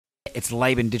It's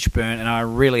Laban Ditchburn, and I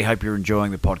really hope you're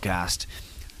enjoying the podcast.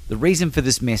 The reason for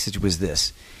this message was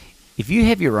this. If you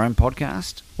have your own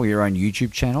podcast or your own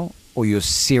YouTube channel, or you're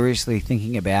seriously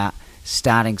thinking about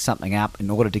starting something up in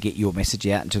order to get your message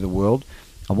out into the world,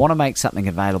 I want to make something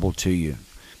available to you.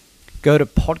 Go to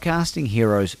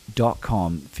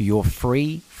podcastingheroes.com for your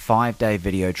free 5-day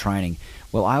video training.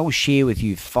 Well, I will share with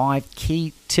you 5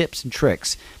 key tips and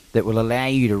tricks that will allow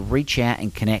you to reach out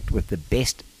and connect with the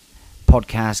best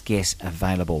podcast guests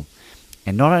available,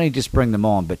 and not only just bring them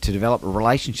on, but to develop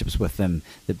relationships with them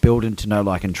that build into know,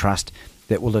 like, and trust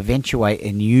that will eventuate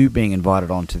in you being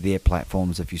invited onto their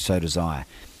platforms if you so desire.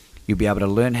 You'll be able to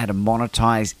learn how to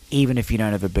monetize even if you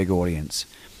don't have a big audience.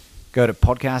 Go to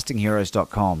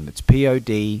podcastingheroes.com. It's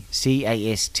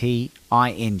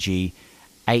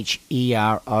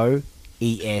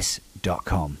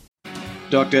podcastingheroes.com.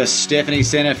 Dr. Stephanie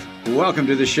Seneff, welcome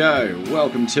to the show.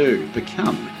 Welcome to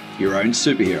Become Your Own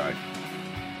Superhero.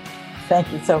 Thank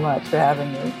you so much for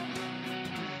having me.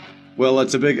 Well,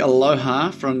 it's a big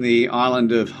aloha from the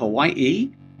island of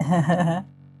Hawaii.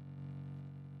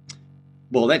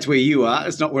 Well, that's where you are.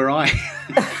 It's not where I am.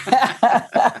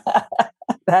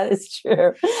 That is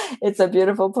true. It's a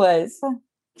beautiful place.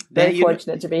 Very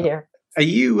fortunate to be here. Are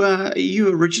you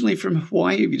originally from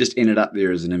Hawaii, or have you just ended up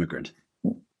there as an immigrant?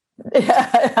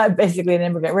 I'm basically an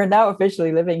immigrant. We're now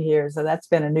officially living here, so that's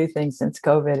been a new thing since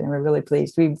COVID, and we're really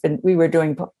pleased. We were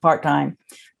doing part-time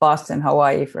Boston,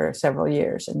 Hawaii for several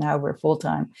years, and now we're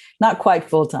full-time. Not quite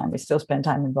full-time. We still spend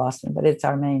time in Boston, but it's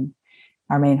our main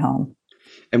home.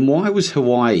 And why was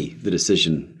Hawaii the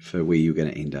decision for where you were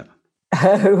going to end up?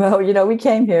 Well, we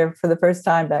came here for the first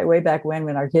time way back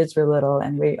when our kids were little,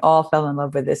 and we all fell in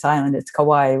love with this island. It's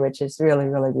Kauai, which is really,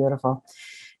 really beautiful.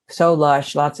 So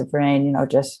lush, lots of rain,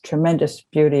 just tremendous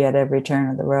beauty at every turn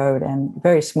of the road, and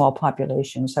very small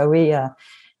population. So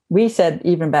we said,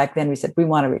 even back then, we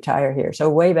want to retire here. So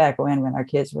way back when our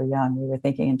kids were young, we were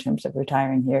thinking in terms of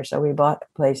retiring here. So we bought a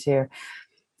place here,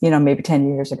 maybe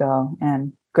 10 years ago,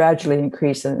 and gradually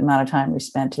increased the amount of time we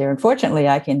spent here. Unfortunately,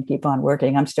 I can keep on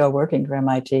working. I'm still working for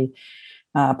MIT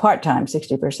part-time,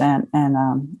 60%,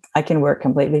 and I can work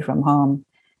completely from home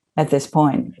at this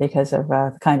point because of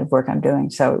the kind of work I'm doing.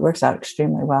 So it works out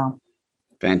extremely well.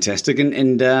 Fantastic.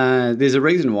 And there's a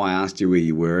reason why I asked you where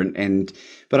you were.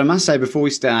 But I must say, before we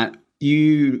start,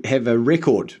 you have a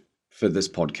record for this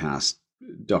podcast,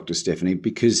 Dr. Stephanie,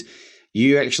 because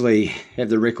you actually have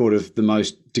the record of the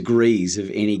most degrees of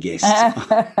any guest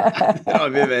that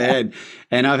I've ever had.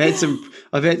 And I've had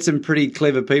some pretty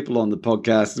clever people on the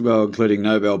podcast as well, including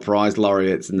Nobel Prize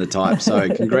laureates and the type. So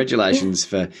congratulations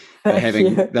for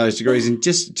having those degrees. And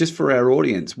just for our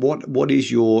audience, what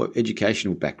is your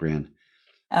educational background?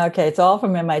 Okay, it's all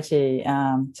from MIT.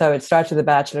 So it starts with a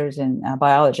bachelor's in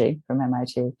biology from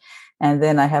MIT. And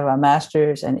then I have a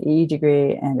master's, an E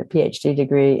degree, and a PhD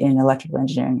degree in electrical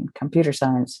engineering and computer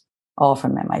science, all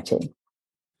from MIT.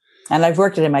 And I've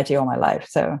worked at MIT all my life.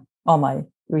 So all my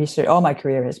research, all my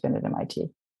career has been at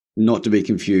MIT. Not to be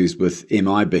confused with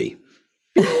MIB.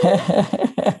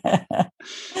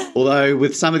 Although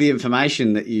with some of the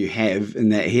information that you have in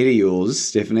that head of yours,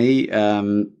 Stephanie,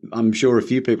 I'm sure a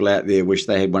few people out there wish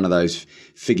they had one of those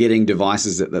forgetting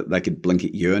devices that they could blink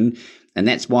at you. And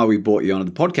that's why we brought you onto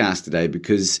the podcast today,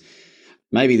 because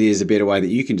maybe there's a better way that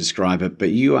you can describe it, but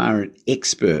you are an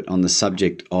expert on the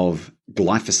subject of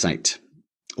glyphosate,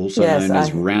 also known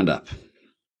as Roundup.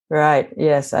 Right.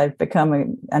 Yes. I've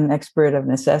become an expert of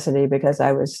necessity because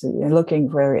I was looking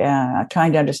for,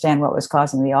 trying to understand what was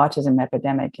causing the autism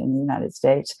epidemic in the United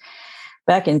States.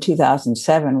 Back in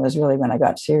 2007 was really when I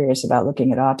got serious about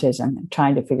looking at autism and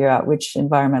trying to figure out which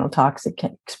environmental toxic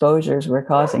exposures were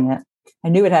causing it. I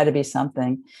knew it had to be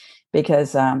something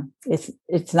because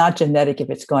it's not genetic if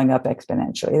it's going up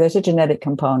exponentially. There's a genetic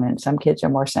component. Some kids are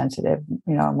more sensitive,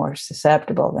 more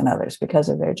susceptible than others because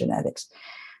of their genetics.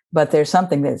 But there's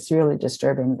something that's really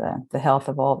disturbing the health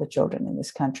of all the children in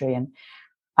this country. And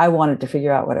I wanted to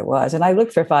figure out what it was. And I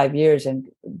looked for 5 years and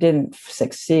didn't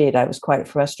succeed. I was quite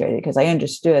frustrated because I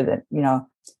understood that,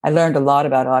 I learned a lot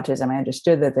about autism. I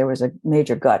understood that there was a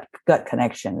major gut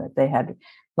connection, that they had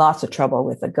lots of trouble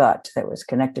with the gut that was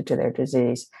connected to their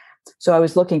disease. So I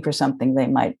was looking for something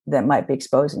that might be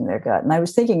exposing their gut. And I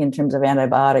was thinking in terms of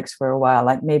antibiotics for a while,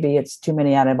 like maybe it's too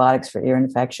many antibiotics for ear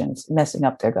infections, messing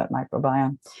up their gut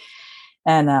microbiome.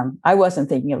 And I wasn't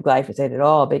thinking of glyphosate at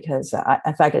all because,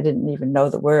 in fact, I didn't even know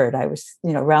the word. I was,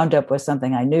 Roundup was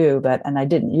something I knew, and I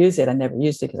didn't use it. I never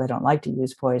used it because I don't like to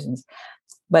use poisons.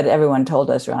 But everyone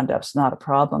told us Roundup's not a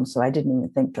problem, so I didn't even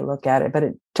think to look at it. But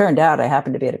it turned out I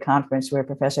happened to be at a conference where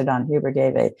Professor Don Huber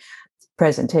gave a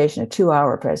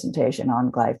 2-hour presentation on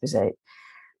glyphosate.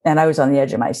 And I was on the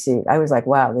edge of my seat. I was like,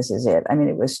 wow, this is it. I mean,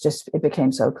 it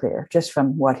became so clear just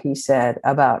from what he said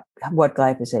about what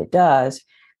glyphosate does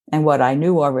and what I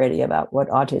knew already about what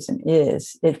autism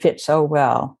is. It fit so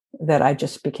well that I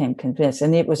just became convinced.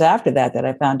 And it was after that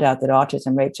I found out that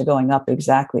autism rates are going up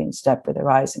exactly in step with the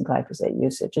rise in glyphosate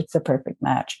usage. It's the perfect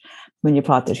match when you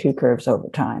plot the two curves over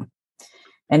time.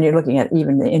 And you're looking at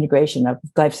even the integration of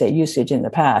glyphosate usage in the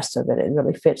past so that it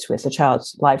really fits with the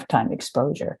child's lifetime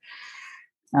exposure.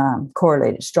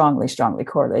 Strongly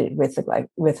correlated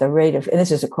with the rate of, and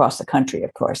this is across the country,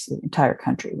 of course, the entire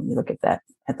country, when you look at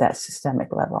that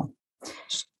systemic level.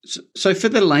 So for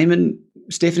the layman,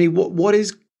 Stephanie, what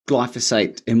is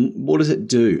glyphosate and what does it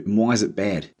do and why is it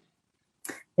bad?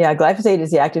 Yeah, glyphosate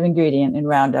is the active ingredient in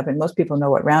Roundup, and most people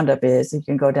know what Roundup is. You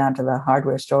can go down to the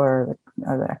hardware store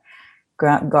or the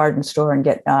garden store and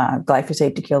get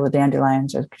glyphosate to kill the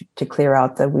dandelions or to clear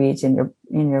out the weeds in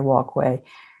your walkway.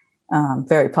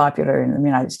 Very popular in the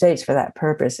United States for that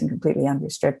purpose and completely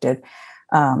unrestricted.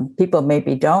 People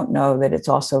maybe don't know that it's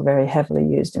also very heavily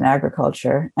used in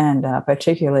agriculture, and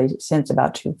particularly since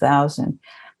about 2000.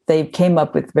 They came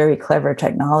up with very clever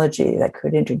technology that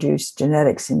could introduce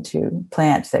genetics into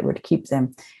plants that would keep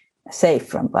them safe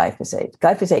from glyphosate.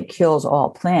 Glyphosate kills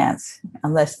all plants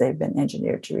unless they've been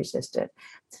engineered to resist it.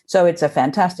 So it's a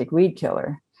fantastic weed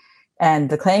killer.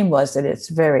 And the claim was that it's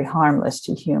very harmless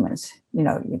to humans,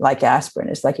 like aspirin.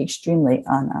 It's like extremely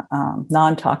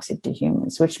non-toxic to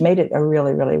humans, which made it a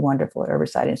really, really wonderful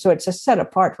herbicide. And so it's just set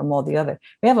apart from all the other.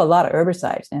 We have a lot of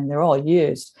herbicides and they're all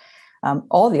used.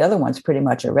 All the other ones pretty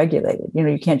much are regulated.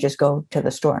 You can't just go to the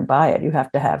store and buy it. You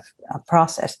have to have a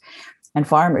process, and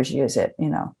farmers use it,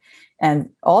 and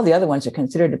all the other ones are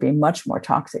considered to be much more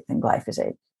toxic than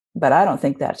glyphosate. But I don't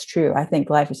think that's true. I think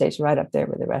glyphosate's right up there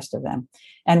with the rest of them.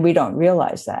 And we don't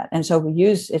realize that. And so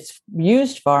it's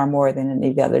used far more than any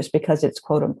of the others because it's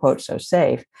quote unquote so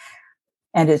safe.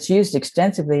 And it's used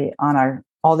extensively on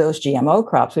all those GMO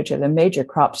crops, which are the major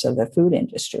crops of the food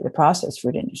industry, the processed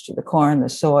food industry, the corn, the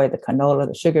soy, the canola,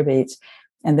 the sugar beets.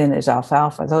 And then there's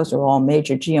alfalfa. Those are all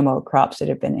major GMO crops that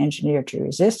have been engineered to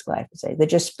resist glyphosate. They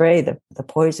just spray the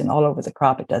poison all over the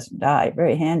crop. It doesn't die.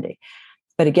 Very handy.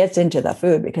 But it gets into the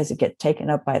food because it gets taken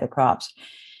up by the crops.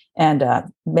 And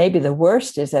maybe the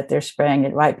worst is that they're spraying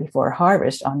it right before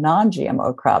harvest on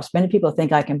non-GMO crops. Many people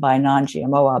think I can buy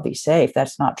non-GMO, I'll be safe.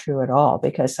 That's not true at all,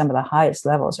 because some of the highest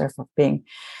levels are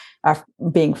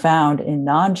being found in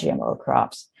non-GMO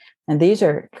crops. And these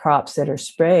are crops that are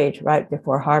sprayed right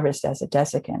before harvest as a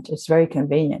desiccant. It's very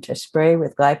convenient to spray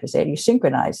with glyphosate. You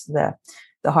synchronize the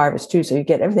harvest too, so you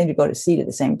get everything to go to seed at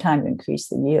the same time to increase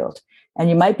the yield. And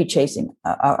you might be chasing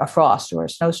a frost or a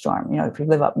snowstorm, if you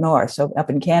live up north. So up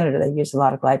in Canada, they use a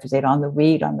lot of glyphosate on the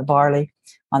wheat, on the barley,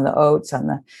 on the oats, on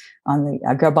the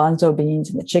garbanzo beans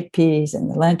and the chickpeas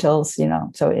and the lentils,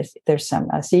 So there's some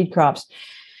seed crops,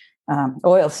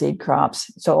 oil seed crops.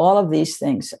 So all of these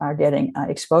things are getting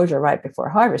exposure right before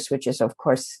harvest, which is, of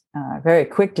course, very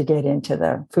quick to get into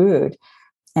the food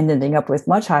and ending up with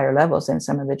much higher levels than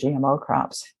some of the GMO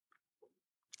crops.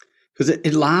 Because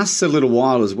it lasts a little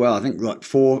while as well. I think like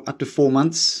up to 4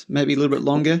 months, maybe a little bit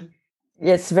longer.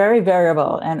 It's very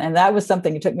variable. And that was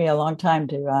something it took me a long time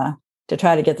to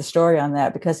try to get the story on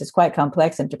that, because it's quite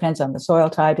complex and depends on the soil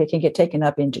type. It can get taken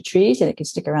up into trees and it can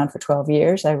stick around for 12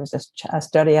 years. There was a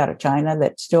study out of China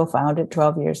that still found it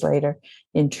 12 years later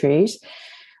in trees.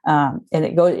 And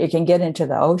it can get into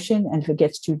the ocean. And if it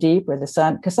gets too deep, or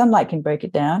because sunlight can break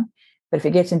it down, but if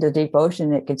it gets into the deep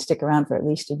ocean, it can stick around for at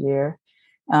least a year.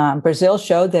 Brazil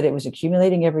showed that it was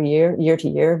accumulating every year to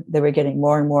year. They were getting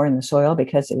more and more in the soil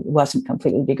because it wasn't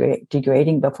completely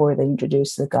degrading before they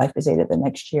introduced the glyphosate the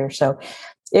next year. So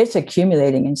it's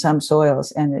accumulating in some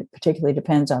soils, and it particularly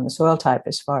depends on the soil type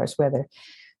as far as whether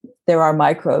there are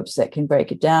microbes that can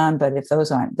break it down. But if those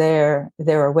aren't there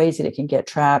are ways that it can get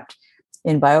trapped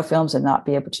in biofilms and not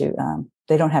be able to,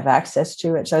 they don't have access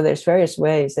to it. So there's various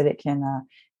ways that it can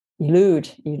elude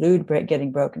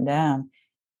getting broken down.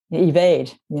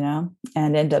 Evade, and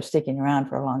end up sticking around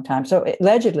for a long time. So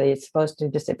allegedly, it's supposed to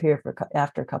disappear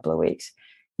after a couple of weeks.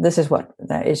 This is what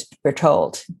we're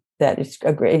told, that it's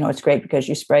it's great because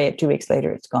you spray it 2 weeks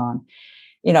later, it's gone.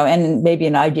 And maybe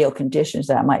in ideal conditions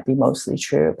that might be mostly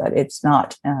true, but it's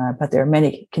not. But there are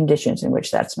many conditions in which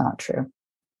that's not true.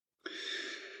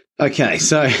 Okay,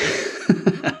 so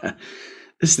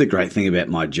this is the great thing about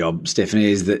my job,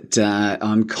 Stephanie, is that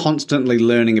I'm constantly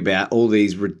learning about all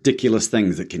these ridiculous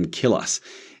things that can kill us.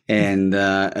 And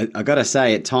I got to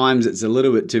say, at times it's a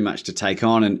little bit too much to take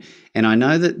on. And I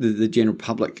know that the general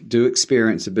public do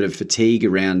experience a bit of fatigue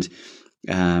around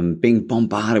being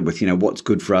bombarded with, what's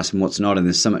good for us and what's not, and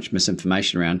there's so much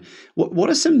misinformation around. What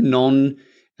are some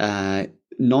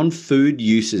non-food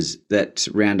uses that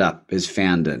Roundup is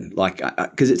found in? Like,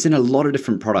 because it's in a lot of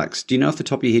different products. Do you know off the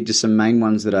top of your head just some main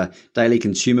ones that are daily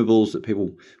consumables that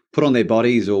people put on their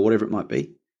bodies or whatever it might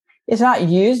be? It's not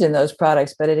used in those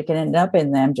products, but it can end up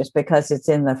in them just because it's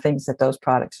in the things that those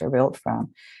products are built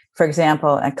from. For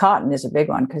example, and cotton is a big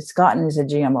one because cotton is a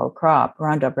GMO crop,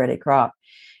 Roundup Ready crop.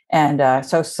 And I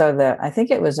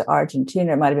think it was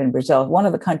Argentina, it might have been Brazil, one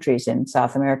of the countries in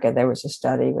South America, there was a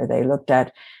study where they looked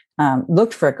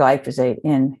for glyphosate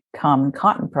in common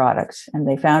cotton products, and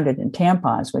they found it in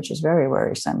tampons, which is very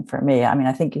worrisome for me. I mean,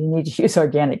 I think you need to use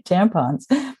organic tampons.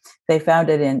 They found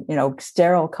it in,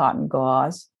 sterile cotton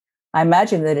gauze. I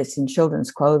imagine that it's in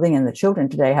children's clothing, and the children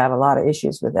today have a lot of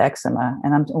issues with eczema.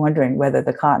 And I'm wondering whether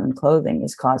the cotton clothing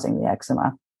is causing the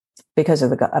eczema because of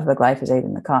the glyphosate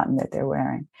in the cotton that they're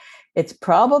wearing. It's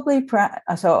probably,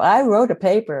 so I wrote a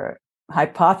paper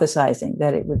hypothesizing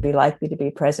that it would be likely to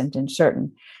be present in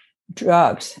certain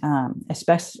drugs,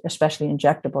 especially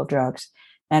injectable drugs.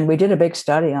 And we did a big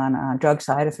study on drug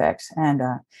side effects and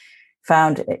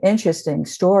found interesting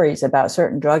stories about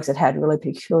certain drugs that had really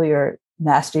peculiar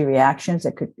nasty reactions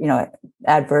that could,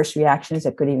 adverse reactions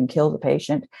that could even kill the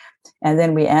patient. And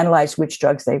then we analyzed which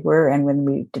drugs they were. And when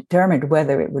we determined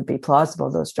whether it would be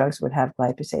plausible those drugs would have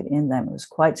glyphosate in them, it was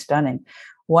quite stunning.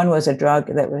 One was a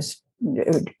drug that was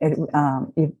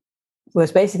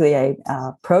basically a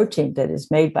protein that is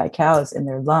made by cows in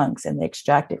their lungs, and they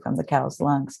extract it from the cow's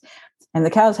lungs. And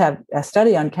the cows a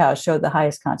study on cows showed the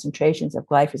highest concentrations of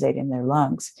glyphosate in their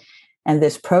lungs. And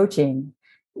this protein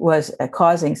was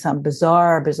causing some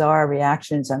bizarre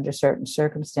reactions under certain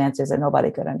circumstances that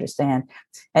nobody could understand.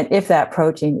 And if that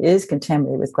protein is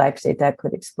contaminated with glyphosate, that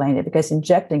could explain it, because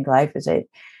injecting glyphosate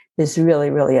is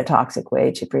really, really a toxic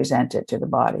way to present it to the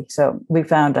body. So we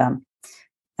found, and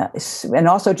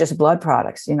also just blood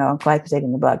products, glyphosate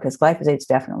in the blood, because glyphosate is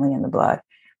definitely in the blood.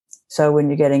 So when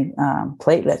you're getting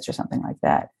platelets or something like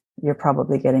that, you're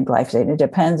probably getting glyphosate. And it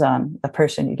depends on the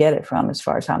person you get it from as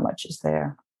far as how much is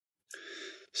there.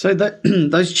 So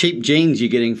those cheap jeans you're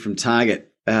getting from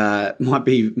Target might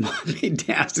be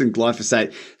doused in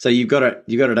glyphosate. So you've got it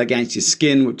against your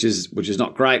skin, which is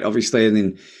not great, obviously. And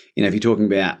then if you're talking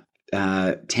about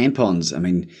tampons, I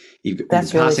mean, you're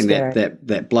passing really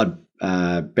that blood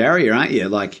barrier, aren't you?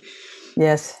 Like,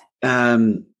 yes.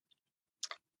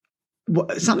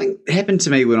 Something happened to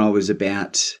me when I was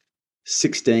about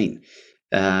 16.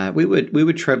 We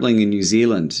were traveling in New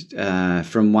Zealand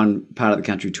from one part of the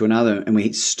country to another, and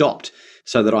we stopped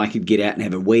so that I could get out and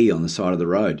have a wee on the side of the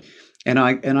road. And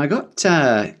I got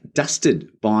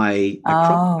dusted by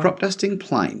a crop dusting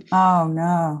plane. Oh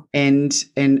no! And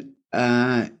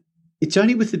it's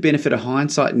only with the benefit of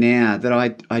hindsight now that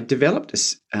I developed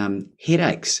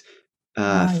headaches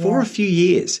for a few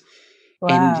years.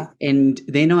 Wow. And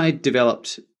then I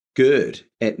developed GERD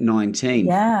at 19.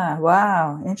 Yeah,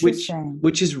 wow, interesting.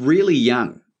 Which is really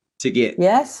young to get.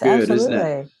 Yes, GERD, absolutely. isn't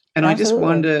it? And I just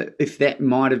wonder if that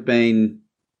might have been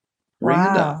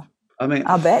Roundup. I mean,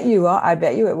 I bet you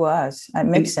it was. It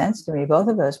makes sense to me. Both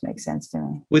of those make sense to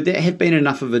me. Would that have been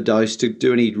enough of a dose to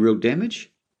do any real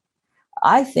damage?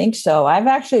 I think so. I've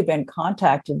actually been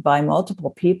contacted by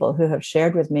multiple people who have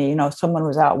shared with me, someone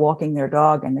was out walking their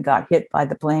dog and they got hit by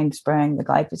the plane spraying the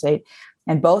glyphosate.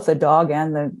 And both the dog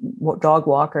and the dog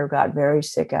walker got very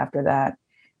sick after that.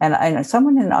 And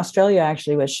someone in Australia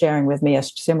actually was sharing with me a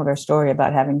similar story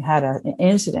about having had an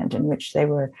incident in which they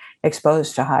were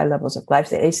exposed to high levels of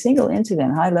glyphosate. A single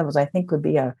incident, high levels, I think would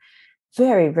be a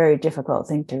very, very difficult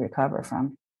thing to recover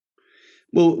from.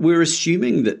 Well, we're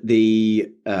assuming that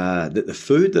the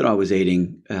food that I was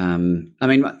eating,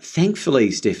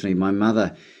 thankfully, Stephanie, my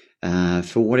mother,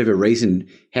 for whatever reason,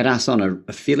 had us on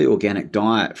a fairly organic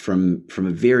diet from a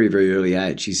very, very early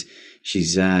age. She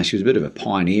was a bit of a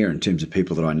pioneer in terms of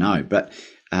people that I know, but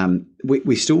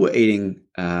we still were eating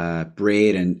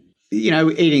bread and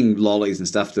eating lollies and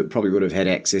stuff that probably would have had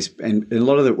access, and a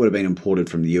lot of it would have been imported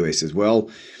from the US as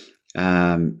well.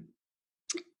 And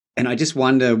I just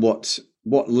wonder what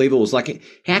levels, like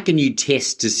how can you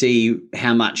test to see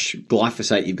how much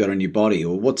glyphosate you've got in your body,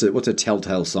 or what's a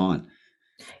telltale sign?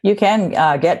 You can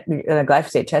get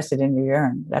glyphosate tested in your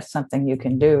urine. That's something you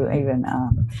can do. Even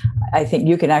I think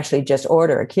you can actually just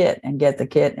order a kit and get the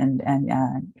kit and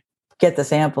get the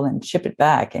sample and ship it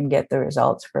back and get the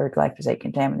results for glyphosate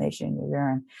contamination in your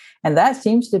urine. And that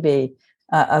seems to be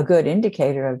a good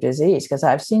indicator of disease, because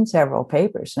I've seen several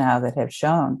papers now that have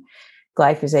shown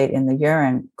glyphosate in the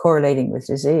urine correlating with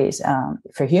disease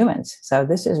for humans. So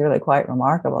this is really quite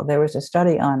remarkable. There was a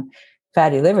study on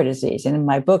fatty liver disease. And in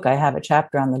my book, I have a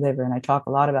chapter on the liver, and I talk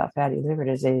a lot about fatty liver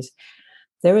disease.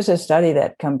 There was a study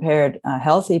that compared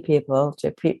healthy people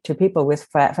to people with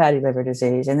fatty liver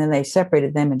disease, and then they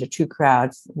separated them into two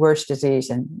crowds: worse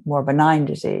disease and more benign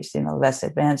disease, less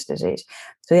advanced disease.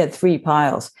 So they had 3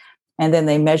 piles, and then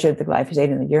they measured the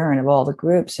glyphosate in the urine of all the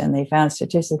groups, and they found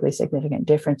statistically significant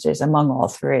differences among all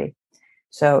 3.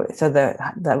 So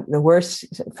the worst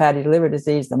fatty liver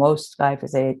disease, the most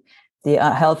glyphosate; the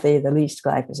healthy, the least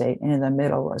glyphosate, and in the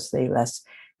middle was the less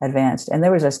advanced. And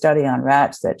there was a study on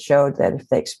rats that showed that if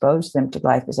they exposed them to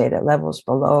glyphosate at levels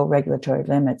below regulatory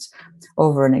limits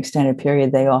over an extended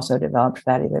period, they also developed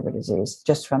fatty liver disease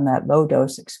just from that low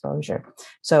dose exposure.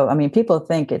 So, I mean, people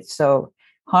think it's so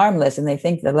harmless, and they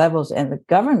think the levels, and the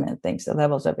government thinks the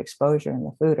levels of exposure in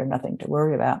the food are nothing to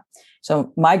worry about.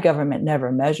 So my government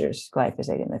never measures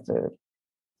glyphosate in the food.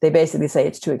 They basically say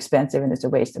it's too expensive and it's a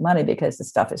waste of money because the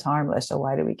stuff is harmless. So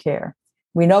why do we care?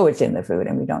 We know it's in the food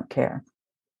and we don't care.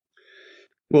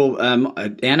 Well,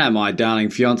 Anna, my darling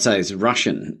fiance, is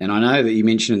Russian, and I know that you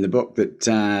mentioned in the book that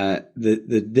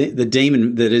the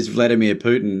demon that is Vladimir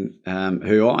Putin,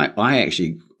 who I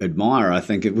actually admire, I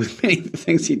think, with many of the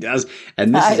things he does,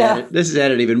 and this is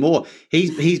added even more.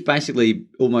 He's basically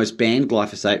almost banned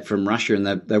glyphosate from Russia, and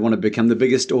they want to become the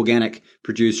biggest organic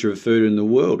producer of food in the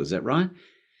world. Is that right?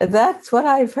 That's what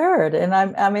I've heard. And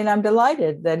I'm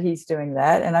delighted that he's doing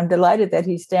that. And I'm delighted that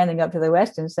he's standing up to the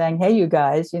West and saying, hey, you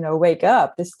guys, wake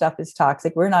up. This stuff is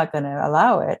toxic. We're not going to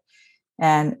allow it.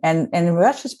 And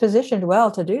Russia's positioned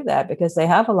well to do that because they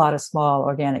have a lot of small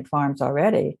organic farms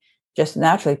already. Just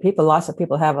naturally, lots of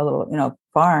people have a little,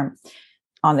 farm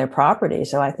on their property.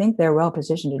 So I think they're well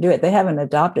positioned to do it. They haven't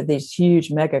adopted these huge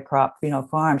mega crop,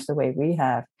 farms the way we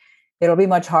have. It'll be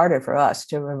much harder for us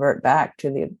to revert back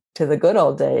to the good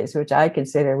old days, which I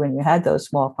consider when you had those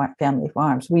small family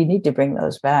farms. We need to bring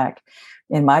those back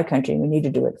in my country. We need to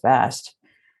do it fast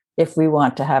if we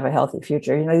want to have a healthy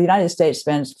future. The United States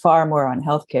spends far more on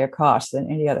healthcare costs than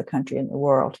any other country in the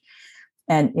world.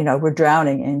 And, we're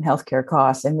drowning in healthcare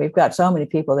costs, and we've got so many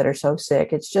people that are so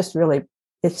sick. It's just really,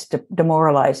 it's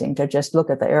demoralizing to just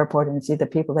look at the airport and see the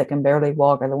people that can barely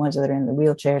walk are the ones that are in the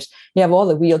wheelchairs. You have all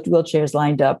the wheelchairs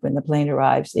lined up when the plane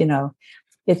arrives.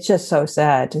 It's just so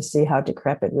sad to see how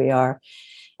decrepit we are.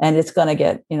 And it's going to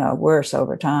get, worse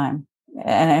over time.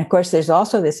 And of course, there's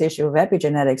also this issue of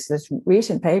epigenetics. There's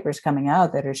recent papers coming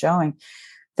out that are showing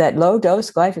that low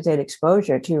dose glyphosate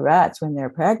exposure to rats when they're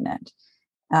pregnant,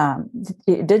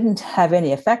 it didn't have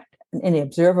any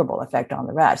observable effect on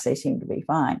the rats. They seemed to be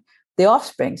fine. The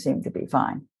offspring seemed to be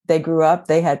fine. They grew up,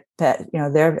 they had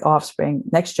their offspring,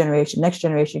 next generation,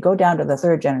 go down to the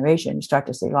 3rd generation, you start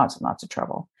to see lots and lots of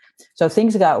trouble. So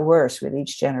things got worse with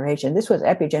each generation. This was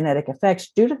epigenetic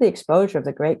effects due to the exposure of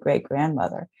the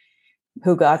great-great-grandmother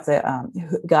who got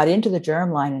into the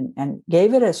germline and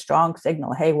gave it a strong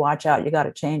signal. Hey, watch out. You got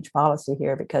to change policy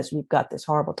here because we've got this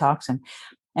horrible toxin.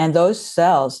 And those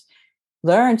cells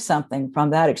learned something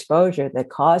from that exposure that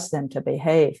caused them to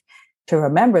behave, to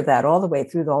remember that all the way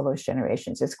through all those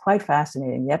generations. It's quite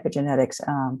fascinating. The epigenetics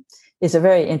is a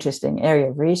very interesting area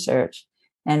of research.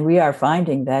 And we are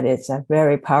finding that it's a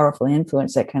very powerful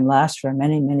influence that can last for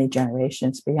many, many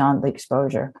generations beyond the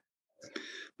exposure.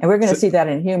 And we're going to see that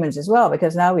in humans as well,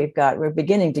 because now we're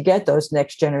beginning to get those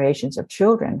next generations of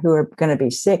children who are going to be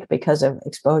sick because of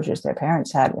exposures their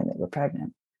parents had when they were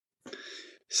pregnant.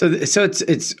 So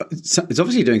it's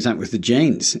obviously doing something with the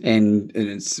genes, and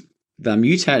they're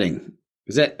mutating.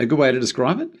 Is that a good way to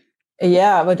describe it?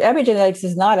 Yeah, but epigenetics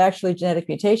is not actually genetic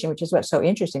mutation, which is what's so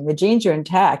interesting. The genes are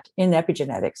intact in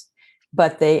epigenetics,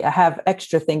 but they have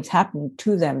extra things happening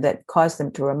to them that cause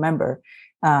them to remember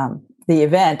the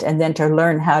event and then to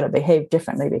learn how to behave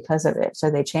differently because of it. So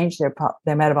they change their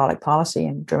metabolic policy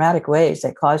in dramatic ways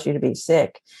that cause you to be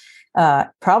sick,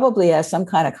 probably as some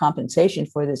kind of compensation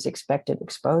for this expected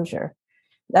exposure.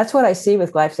 That's what I see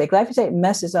with glyphosate. Glyphosate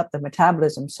messes up the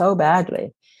metabolism so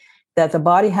badly that the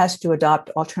body has to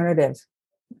adopt alternative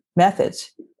methods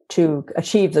to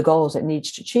achieve the goals it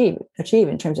needs to achieve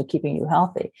in terms of keeping you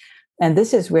healthy. And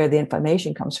this is where the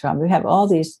inflammation comes from. We have all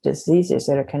these diseases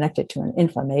that are connected to an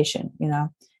inflammation.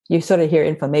 You sort of hear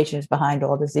inflammation is behind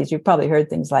all disease. You've probably heard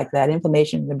things like that.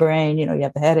 Inflammation in the brain, you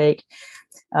have the headache,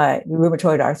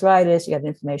 rheumatoid arthritis, you have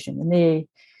inflammation in the knee,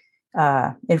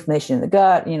 inflammation in the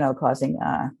gut, causing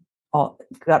all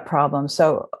gut problems.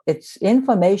 So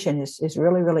inflammation is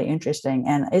really, really interesting.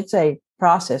 And it's a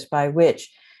process by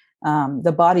which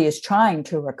the body is trying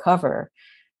to recover.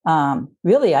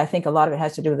 Really, I think a lot of it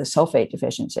has to do with the sulfate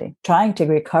deficiency, trying to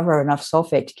recover enough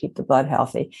sulfate to keep the blood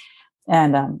healthy.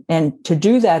 And to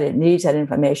do that, it needs that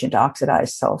inflammation to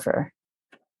oxidize sulfur.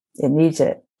 It needs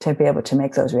it to be able to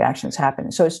make those reactions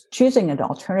happen. So it's choosing an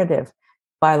alternative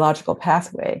biological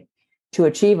pathway to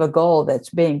achieve a goal that's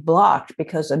being blocked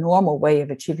because a normal way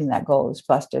of achieving that goal is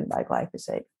busted by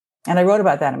glyphosate. And I wrote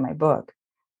about that in my book.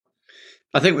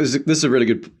 I think this is a really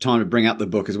good time to bring up the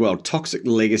book as well. Toxic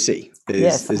Legacy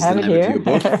is the name of your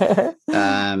book.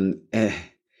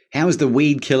 How is the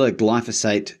weed killer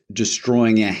glyphosate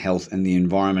destroying our health and the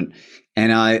environment?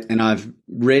 And I've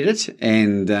read it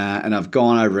and I've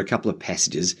gone over a couple of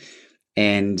passages,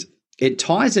 and it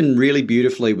ties in really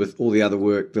beautifully with all the other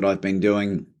work that I've been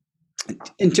doing.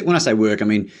 And when I say work, I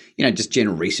mean, just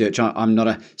general research. I'm not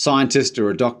a scientist or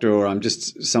a doctor, or I'm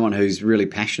just someone who's really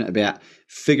passionate about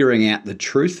figuring out the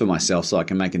truth for myself so I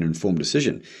can make an informed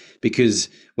decision. Because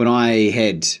when I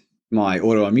had my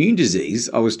autoimmune disease,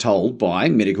 I was told by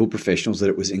medical professionals that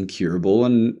it was incurable,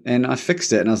 and I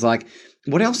fixed it. And I was like,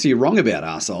 what else are you wrong about,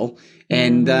 arsehole?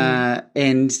 And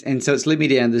so it's led me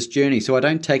down this journey. So I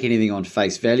don't take anything on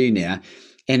face value now.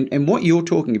 And what you're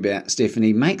talking about,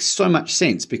 Stephanie, makes so much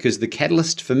sense, because the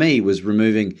catalyst for me was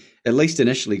removing, at least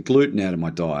initially, gluten out of my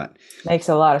diet. Makes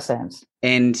a lot of sense.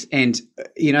 And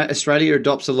Australia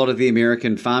adopts a lot of the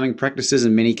American farming practices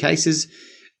in many cases.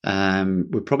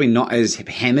 We're probably not as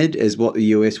hammered as what the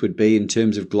US would be in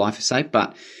terms of glyphosate,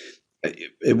 but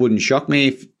it wouldn't shock me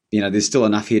if there's still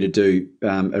enough here to do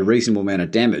a reasonable amount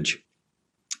of damage.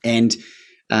 And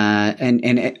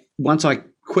once I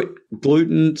quit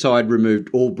gluten, so I'd removed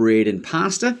all bread and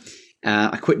pasta.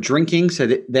 I quit drinking, so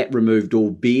that removed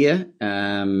all beer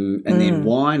and then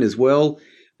wine as well,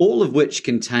 all of which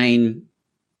can contain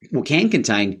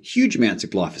huge amounts of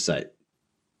glyphosate.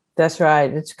 That's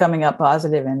right. It's coming up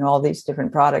positive in all these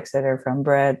different products that are from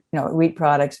bread, wheat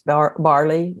products,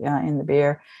 barley in the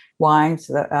beer, wines.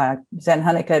 Zen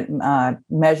Honeycutt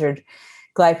measured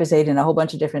glyphosate in a whole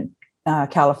bunch of different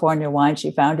California wines.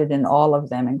 She found it in all of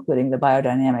them, including the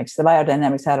biodynamics. The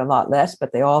biodynamics had a lot less,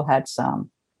 but they all had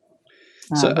some.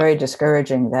 Very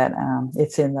discouraging that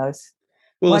it's in those.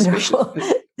 Well, wonderful.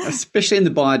 especially in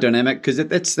the biodynamic, because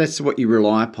that's what you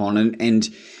rely upon. And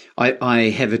I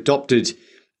have adopted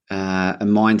a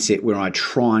mindset where I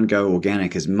try and go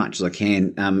organic as much as I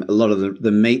can. A lot of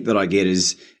the meat that I get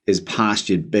is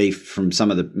pastured beef from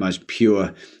some of the most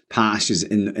pure pastures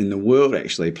in the world,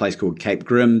 actually, a place called Cape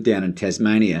Grim down in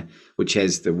Tasmania, which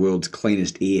has the world's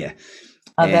cleanest air.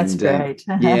 Oh, that's great.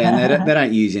 And they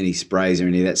don't use any sprays or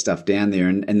any of that stuff down there.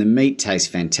 And the meat tastes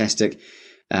fantastic.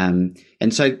 And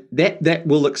so that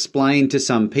will explain to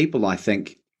some people, I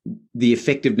think, the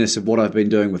effectiveness of what I've been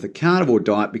doing with a carnivore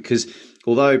diet, because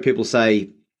although people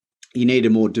say you need a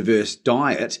more diverse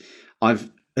diet, I've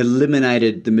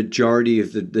eliminated the majority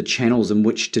of the channels in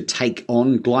which to take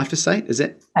on glyphosate. Is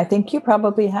that? I think you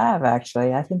probably have,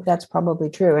 actually. I think that's probably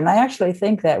true. And I actually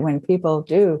think that when people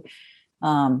do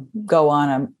go on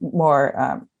a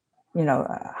more,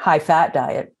 high-fat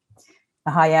diet,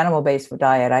 a high animal-based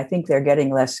diet, I think they're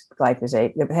getting less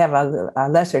glyphosate. They have a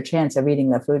lesser chance of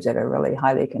eating the foods that are really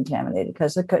highly contaminated,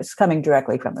 because it's coming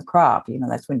directly from the crop.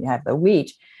 That's when you have the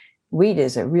wheat. Wheat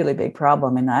is a really big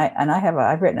problem, and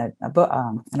I've written a book,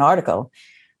 an article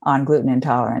on gluten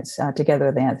intolerance together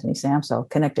with Anthony Samsel,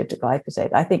 connected to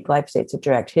glyphosate. I think glyphosate's a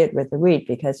direct hit with the wheat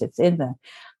because it's in the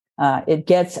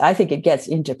I think it gets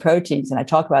into proteins, and I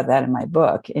talk about that in my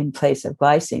book, in place of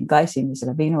glycine. Glycine is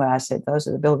an amino acid; those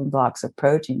are the building blocks of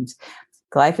proteins.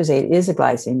 Glyphosate is a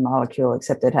glycine molecule,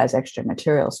 except it has extra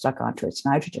material stuck onto its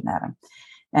nitrogen atom.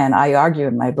 And I argue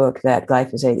in my book that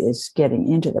glyphosate is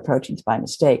getting into the proteins by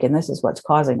mistake. And this is what's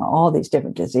causing all these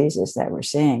different diseases that we're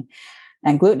seeing.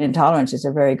 And gluten intolerance is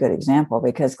a very good example,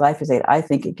 because glyphosate, I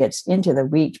think it gets into the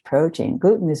wheat protein.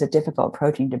 Gluten is a difficult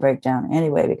protein to break down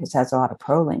anyway, because it has a lot of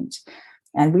prolines.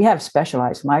 And we have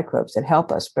specialized microbes that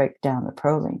help us break down the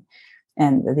proline.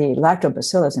 And the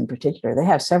lactobacillus in particular, they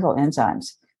have several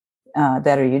enzymes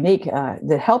that are unique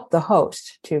that help the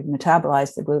host to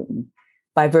metabolize the gluten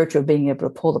by virtue of being able to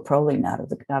pull the proline out of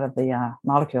the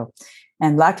molecule.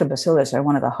 And lactobacillus are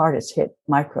one of the hardest hit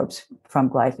microbes from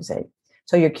glyphosate.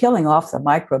 So you're killing off the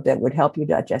microbe that would help you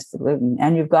digest the gluten,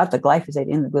 and you've got the glyphosate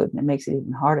in the gluten. It makes it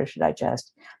even harder to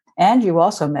digest. And you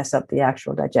also mess up the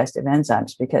actual digestive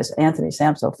enzymes, because Anthony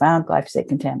Samsel found glyphosate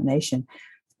contamination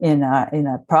in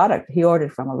a product he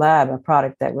ordered from a lab, a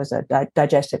product that was a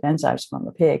digestive enzymes from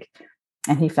a pig.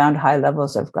 And he found high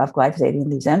levels of glyphosate in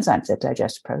these enzymes that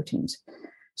digest proteins.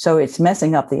 So it's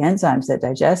messing up the enzymes that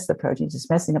digest the proteins. It's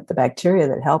messing up the bacteria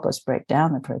that help us break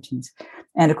down the proteins.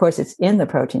 And of course, it's in the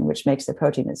protein, which makes the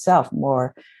protein itself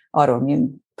more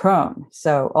autoimmune prone.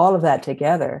 So all of that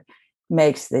together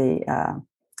makes the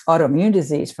autoimmune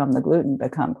disease from the gluten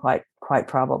become quite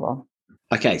probable.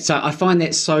 Okay, so I find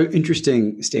that so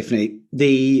interesting, Stephanie.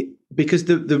 Because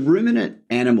the ruminant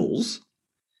animals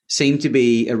seem to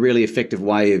be a really effective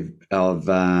way of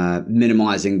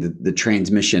minimizing the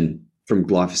transmission from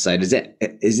glyphosate.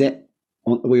 Is that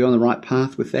are we on the right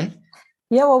path with that?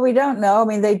 Yeah, well, we don't know. I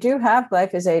mean, they do have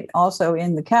glyphosate also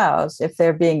in the cows if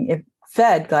they're being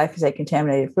fed glyphosate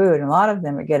contaminated food. And a lot of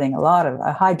them are getting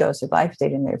a high dose of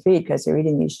glyphosate in their feed because they're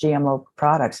eating these GMO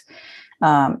products.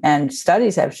 And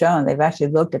studies have shown, they've actually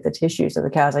looked at the tissues of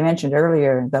the cows. I mentioned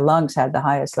earlier, the lungs had the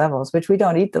highest levels, which we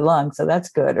don't eat the lungs, so that's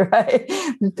good, right?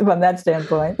 From that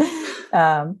standpoint.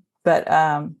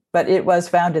 But it was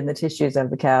found in the tissues of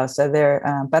the cows. So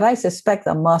but I suspect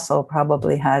the muscle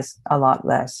probably has a lot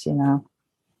less, Well,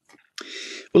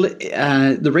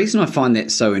 the reason I find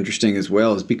that so interesting as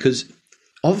well is because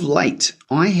of late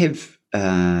I have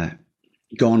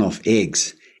gone off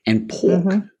eggs and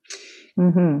pork.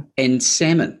 And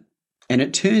salmon. And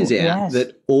it turns out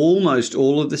that almost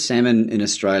all of the salmon in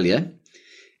Australia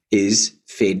is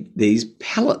fed these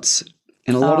pellets.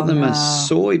 And a lot of them are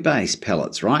soy-based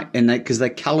pellets, right? And because they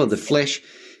colour the flesh,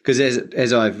 because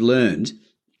as I've learned,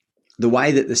 the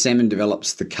way that the salmon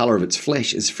develops the colour of its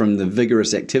flesh is from the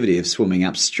vigorous activity of swimming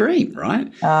upstream,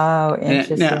 right? Oh,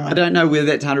 interesting. Now, I don't know whether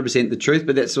that's 100% the truth,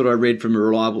 but that's what I read from a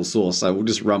reliable source, so we'll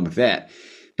just run with that.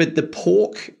 But the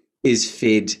pork is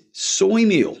fed soy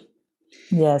meal.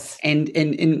 Yes.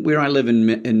 And where I live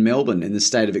in Melbourne, in the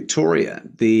state of Victoria,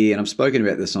 and I've spoken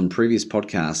about this on previous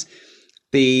podcasts,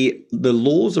 the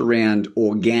laws around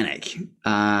organic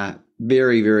are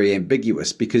very, very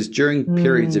ambiguous because during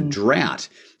periods of drought,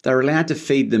 they're allowed to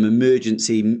feed them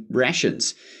emergency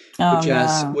rations,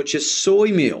 which is soy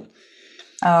meal.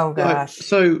 Oh, gosh.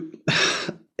 So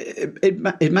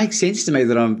it makes sense to me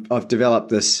that I've developed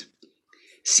this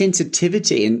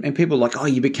sensitivity, and people are like, oh,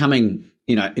 you're becoming,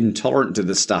 intolerant to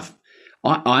this stuff.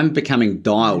 I'm becoming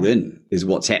dialed in is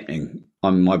what's happening.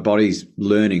 My body's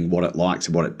learning what it likes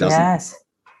and what it doesn't. Yes.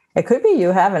 It could be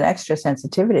you have an extra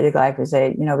sensitivity to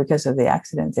glyphosate, because of the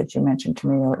accident that you mentioned to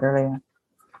me earlier.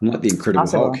 Like the Incredible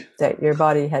Hulk. That your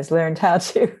body has learned how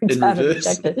to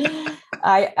detect it.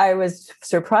 I was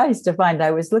surprised to find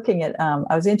I was looking at,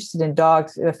 I was interested in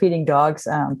dogs, feeding dogs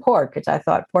pork, because I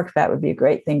thought pork fat would be a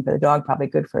great thing for the dog, probably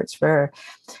good for its fur.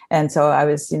 And so I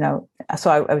was,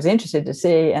 I was interested to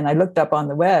see, and I looked up on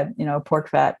the web, pork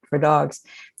fat for dogs.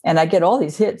 And I get all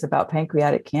these hits about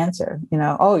pancreatic cancer,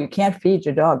 you can't feed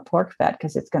your dog pork fat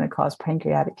because it's going to cause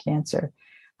pancreatic cancer.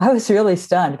 I was really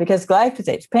stunned because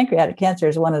pancreatic cancer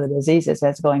is one of the diseases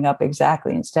that's going up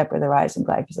exactly in step with the rise in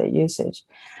glyphosate usage.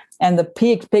 And the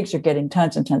pigs are getting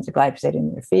tons and tons of glyphosate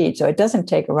in their feed. So it doesn't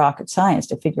take a rocket science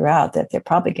to figure out that they're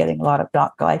probably getting a lot of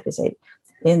glyphosate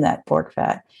in that pork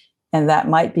fat. And that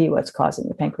might be what's causing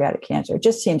the pancreatic cancer. It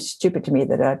just seems stupid to me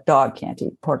that a dog can't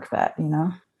eat pork fat,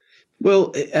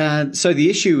 Well, so the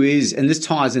issue is, and this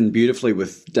ties in beautifully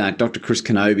with Dr. Chris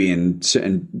Kenobi and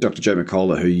Dr. Joe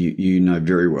McCullough, who you know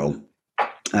very well,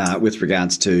 with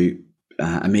regards to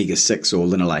omega-6 or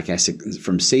linoleic acid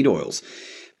from seed oils.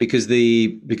 Because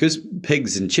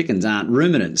pigs and chickens aren't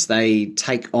ruminants, they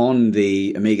take on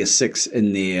the omega-6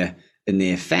 in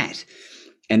their fat.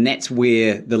 And that's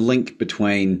where the link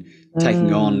between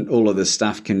taking on all of this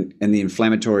stuff and the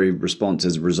inflammatory response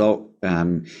as a result.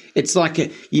 It's like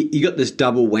you got this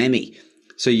double whammy.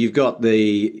 So you've got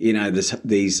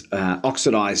these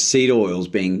oxidized seed oils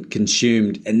being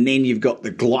consumed, and then you've got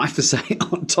the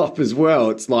glyphosate on top as well.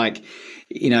 It's like,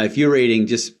 if you're eating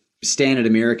just standard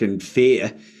American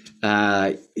fare,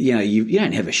 you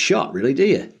don't have a shot, really, do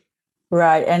you?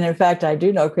 Right. And in fact, I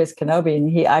do know Chris Kenobi,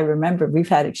 and I remember we've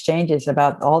had exchanges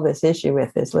about all this issue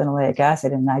with this linoleic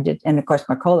acid. And and of course,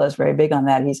 McCullough is very big on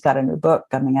that. He's got a new book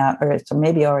coming out, or it's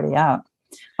maybe already out,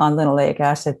 on linoleic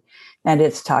acid and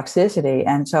its toxicity.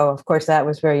 And so, of course, that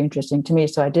was very interesting to me.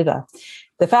 So I did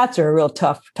the fats are a real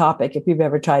tough topic. If you've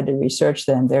ever tried to research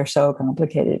them, they're so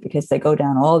complicated because they go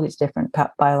down all these different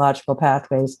biological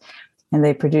pathways, and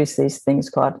they produce these things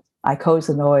called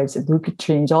icosanoids and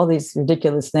leukotrienes, all these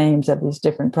ridiculous names of these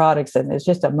different products. And there's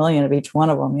just a million of each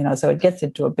one of them, so it gets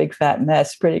into a big fat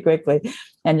mess pretty quickly.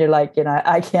 And you're like,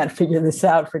 I can't figure this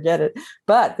out, forget it.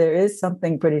 But there is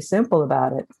something pretty simple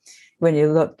about it. When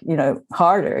you look,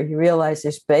 harder, you realize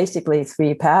there's basically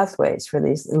 3 pathways for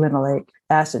these linoleic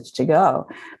acids to go.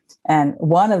 And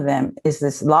one of them is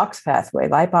this LOX pathway,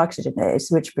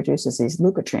 lipoxygenase, which produces these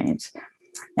leukotrienes.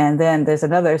 And then there's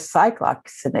another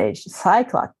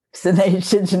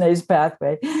cyclooxygenase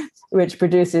pathway, which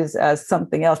produces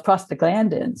something else,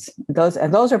 prostaglandins.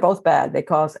 Those are both bad. They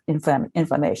cause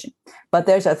inflammation. But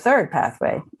there's a third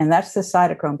pathway, and that's the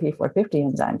cytochrome P450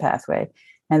 enzyme pathway.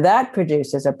 And that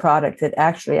produces a product that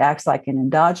actually acts like an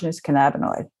endogenous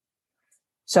cannabinoid.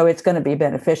 So it's going to be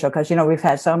beneficial because, we've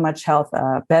had so much health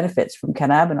benefits from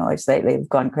cannabinoids lately. We've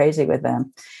gone crazy with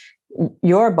them.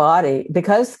 Your body,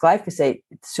 because glyphosate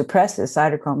suppresses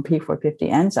cytochrome P450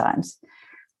 enzymes,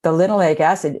 the linoleic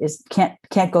acid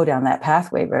can't go down that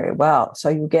pathway very well. So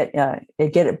you get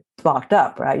it blocked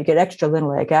up, right? You get extra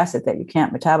linoleic acid that you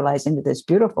can't metabolize into this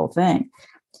beautiful thing.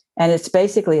 And it's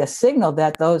basically a signal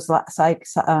that those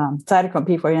cytochrome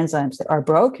P4 enzymes that are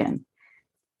broken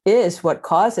is what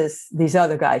causes these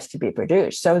other guys to be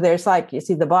produced. So there's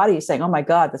the body is saying, oh my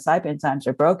God, the CYP enzymes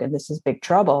are broken. This is big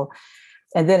trouble.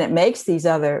 And then it makes these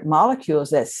other molecules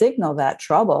that signal that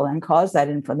trouble and cause that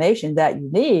inflammation that you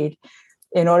need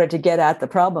in order to get at the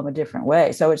problem a different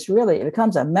way. So it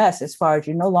becomes a mess as far as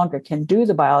you no longer can do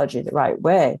the biology the right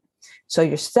way. So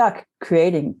you're stuck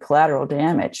creating collateral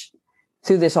damage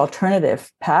through this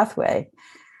alternative pathway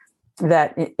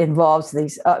that involves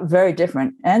these very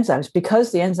different enzymes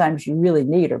because the enzymes you really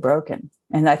need are broken.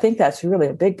 And I think that's really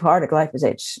a big part of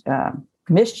glyphosate's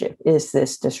mischief is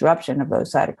this disruption of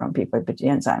those cytochrome P450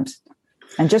 enzymes.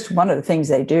 And just one of the things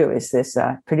they do is this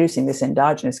producing this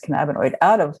endogenous cannabinoid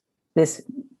out of this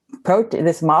protein,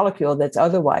 this molecule that's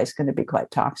otherwise going to be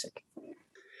quite toxic.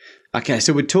 Okay,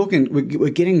 so we're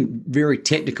getting very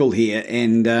technical here,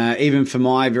 and even for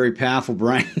my very powerful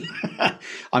brain,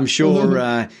 I'm sure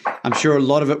a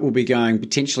lot of it will be going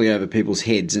potentially over people's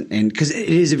heads, and because it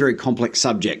is a very complex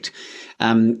subject.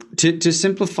 To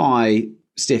simplify,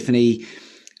 Stephanie,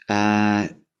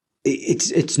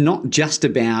 it's not just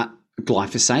about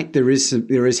glyphosate. There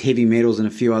is heavy metals and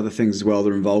a few other things as well that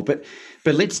are involved,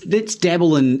 but let's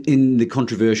dabble in the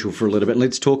controversial for a little bit.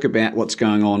 Let's talk about what's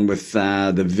going on with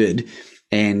the vid.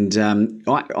 And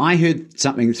I heard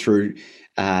something through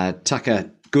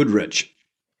Tucker Goodrich,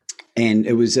 and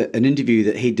it was an interview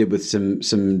that he did with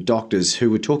some doctors who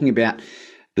were talking about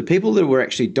the people that were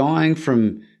actually dying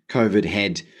from COVID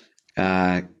had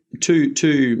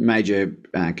two major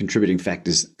contributing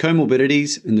factors: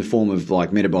 comorbidities in the form of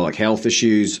like metabolic health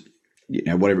issues,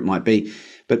 whatever it might be.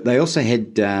 But they also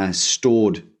had excess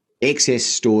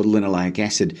stored linoleic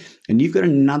acid. And you've got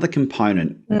another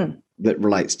component that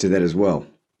relates to that as well.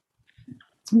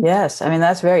 Yes. I mean,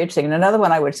 that's very interesting. And another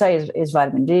one I would say is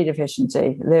vitamin D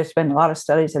deficiency. There's been a lot of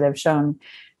studies that have shown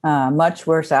much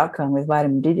worse outcome with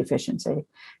vitamin D deficiency.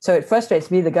 So it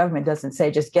frustrates me the government doesn't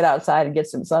say just get outside and get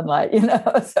some sunlight,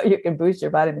 so you can boost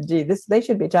your vitamin D. They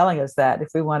should be telling us that if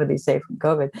we want to be safe from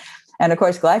COVID. And of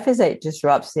course, glyphosate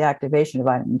disrupts the activation of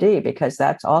vitamin D because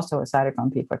that's also a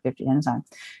cytochrome P450 enzyme.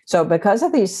 So because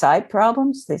of these CYP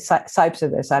problems, the CYPs are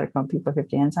the cytochrome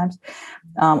P450 enzymes,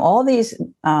 all these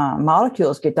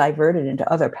molecules get diverted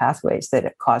into other pathways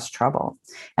that cause trouble.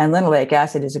 And linoleic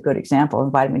acid is a good example,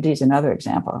 and vitamin D is another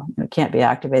example. It can't be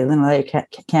activated. Linoleic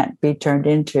can't be turned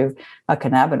into a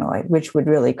cannabinoid, which would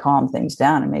really calm things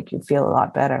down and make you feel a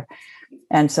lot better.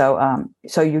 And so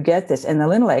you get this, and the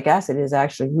linoleic acid is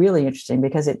actually really interesting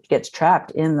because it gets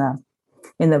trapped in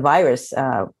the virus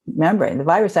membrane. The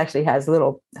virus actually has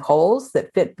little holes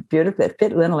that fit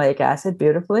linoleic acid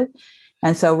beautifully.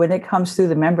 And so when it comes through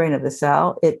the membrane of the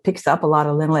cell, it picks up a lot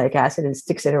of linoleic acid and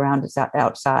sticks it around its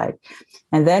outside.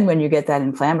 And then when you get that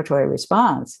inflammatory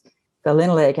response, the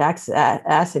linoleic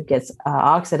acid gets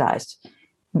oxidized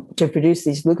to produce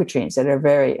these leukotrienes that are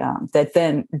very that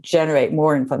then generate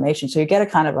more inflammation. So you get a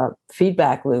kind of a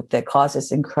feedback loop that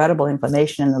causes incredible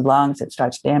inflammation in the lungs. It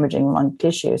starts damaging lung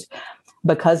tissues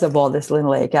because of all this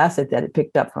linoleic acid that it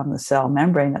picked up from the cell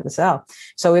membrane of the cell.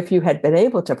 So if you had been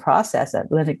able to process that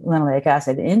linoleic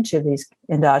acid into these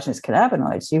endogenous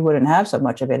cannabinoids, you wouldn't have so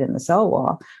much of it in the cell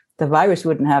wall. The virus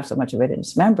wouldn't have so much of it in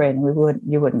its membrane, and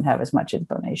you wouldn't have as much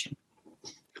inflammation.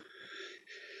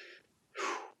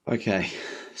 Okay.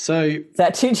 So is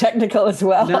that too technical as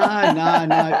well? No.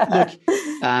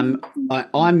 Look,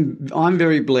 I'm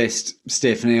very blessed,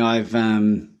 Stephanie. I've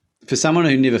for someone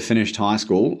who never finished high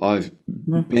school, I've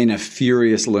been a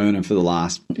furious learner for the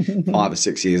last 5 or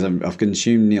 6 years. I've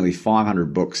consumed nearly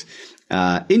 500 books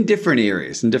in different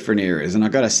areas. And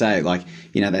I've got to say,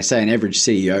 they say an average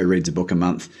CEO reads a book a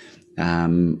month. I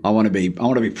want to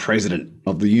be president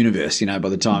of the universe, by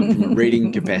the time from a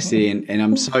reading capacity. And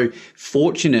I'm so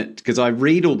fortunate because I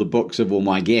read all the books of all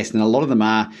my guests, and a lot of them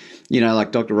are,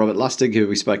 like Dr. Robert Lustig, who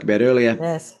we spoke about earlier.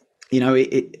 Yes.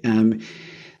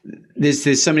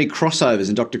 There's so many crossovers,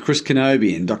 and Dr. Chris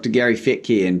Kenobi and Dr. Gary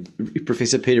Fettke and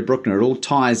Professor Peter Bruckner. It all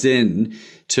ties in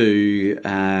to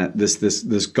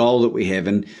this goal that we have.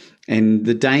 And And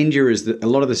the danger is that a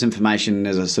lot of this information,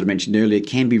 as I sort of mentioned earlier,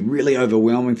 can be really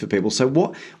overwhelming for people. So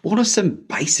what are some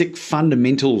basic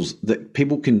fundamentals that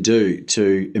people can do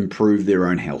to improve their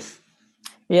own health?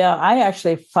 Yeah, I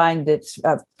actually find it's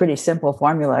a pretty simple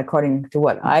formula according to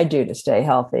what I do to stay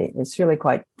healthy. It's really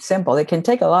quite simple. It can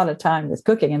take a lot of time with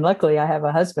cooking. And luckily, I have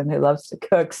a husband who loves to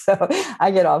cook. So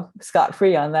I get off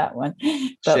scot-free on that one.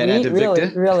 But Shout we out to eat really,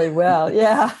 Victor. really well.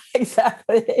 Yeah,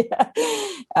 exactly.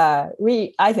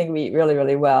 I think we eat really,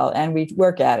 really well. And we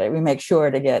work at it. We make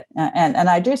sure to get, and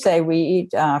I do say we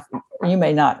eat, you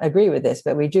may not agree with this,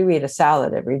 but we do eat a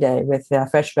salad every day with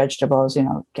fresh vegetables,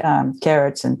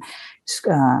 carrots and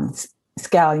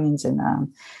scallions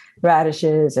and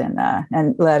radishes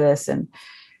and lettuce and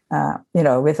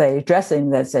with a dressing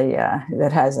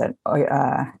that has an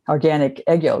organic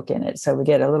egg yolk in it, so we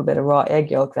get a little bit of raw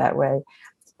egg yolk that way.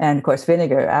 And of course,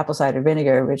 vinegar, apple cider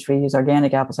vinegar, which we use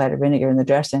organic apple cider vinegar in the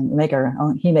dressing.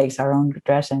 He makes our own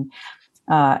dressing.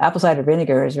 Apple cider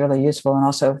vinegar is really useful, and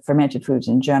also fermented foods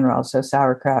in general. So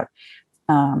sauerkraut.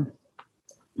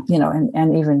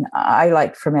 And even I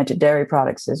like fermented dairy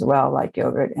products as well, like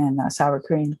yogurt and sour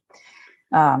cream.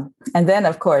 And then,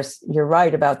 of course, you're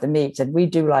right about the meats. And we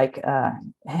do like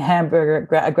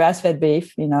hamburger, grass-fed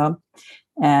beef,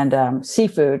 and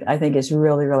seafood, I think, is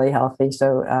really, really healthy.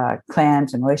 So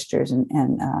clams and oysters and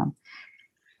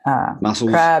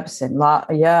Mussels. crabs and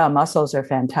mussels are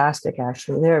fantastic,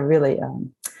 actually. They're really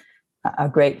a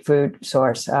great food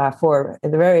source for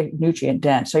the very nutrient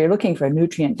dense. So you're looking for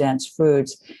nutrient dense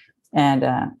foods, and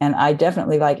I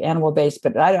definitely like animal based,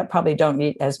 but I probably don't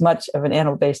eat as much of an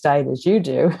animal based diet as you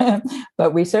do.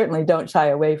 But we certainly don't shy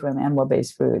away from animal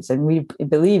based foods, and we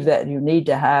believe that you need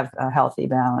to have a healthy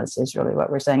balance. Is really what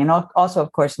we're saying, and also,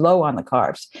 of course, low on the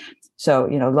carbs. So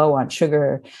low on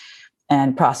sugar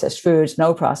and processed foods,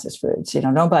 no processed foods.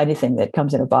 Don't buy anything that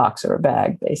comes in a box or a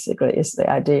bag. Basically, is the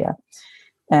idea.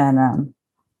 And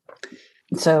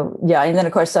and then,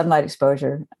 of course, sunlight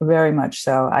exposure, very much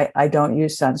so. I don't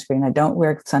use sunscreen. I don't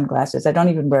wear sunglasses. I don't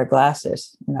even wear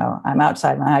glasses. I'm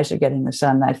outside. My eyes are getting the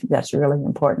sun. I think that's really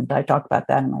important. I talk about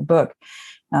that in my book.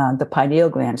 The pineal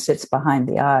gland sits behind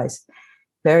the eyes.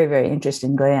 Very, very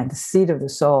interesting gland, the seat of the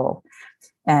soul.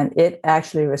 And it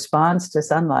actually responds to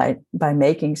sunlight by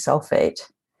making sulfate.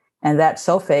 And that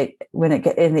sulfate, when it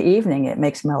in the evening, it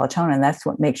makes melatonin. That's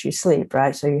what makes you sleep,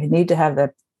 right? So you need to have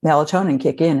the melatonin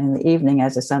kick in the evening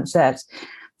as the sun sets.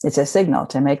 It's a signal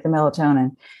to make the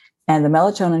melatonin. And the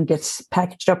melatonin gets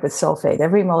packaged up with sulfate.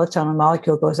 Every melatonin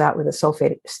molecule goes out with a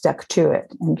sulfate stuck to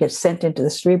it and gets sent into the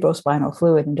cerebrospinal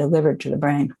fluid and delivered to the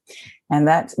brain. And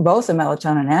that's both the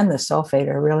melatonin and the sulfate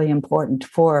are really important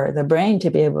for the brain to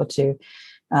be able to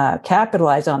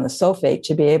capitalize on the sulfate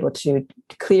to be able to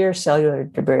clear cellular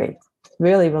debris.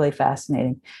 Really, really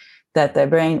fascinating that the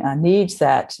brain needs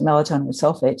that melatonin and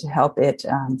sulfate to help it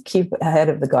keep ahead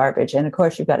of the garbage. And of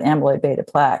course, you've got amyloid beta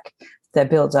plaque that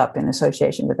builds up in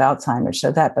association with Alzheimer's.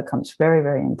 So that becomes very,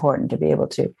 very important to be able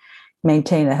to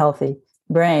maintain a healthy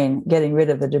brain, getting rid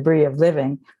of the debris of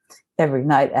living every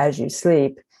night as you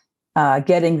sleep.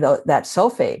 Getting that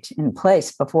sulfate in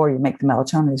place before you make the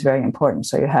melatonin is very important.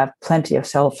 So you have plenty of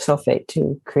sulfate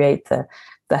to create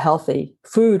the healthy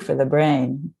food for the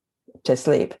brain to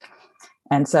sleep.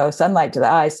 And so sunlight to the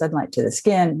eyes, sunlight to the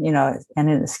skin, and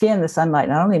in the skin, the sunlight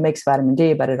not only makes vitamin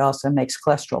D, but it also makes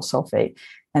cholesterol sulfate.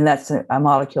 And that's a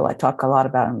molecule I talk a lot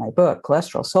about in my book.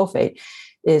 Cholesterol sulfate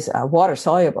is water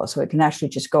soluble, so it can actually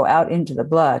just go out into the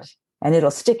blood and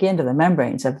it'll stick into the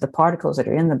membranes of the particles that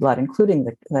are in the blood, including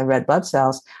the red blood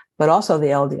cells, but also the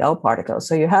LDL particles.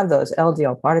 So you have those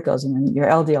LDL particles, and when your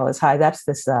LDL is high, that's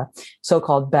this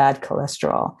so-called bad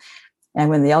cholesterol.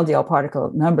 And when the LDL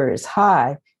particle number is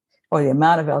high, or the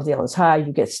amount of LDL is high,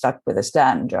 you get stuck with a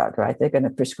statin drug, right? They're going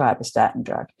to prescribe a statin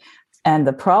drug. And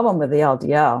the problem with the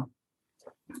LDL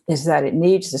is that it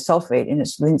needs the sulfate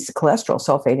needs the cholesterol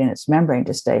sulfate in its membrane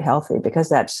to stay healthy, because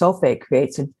that sulfate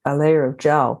creates a layer of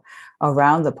gel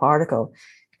around the particle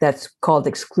that's called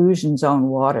exclusion zone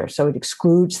water. So it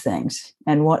excludes things.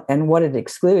 And what it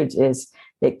excludes is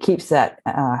it keeps that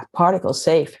particle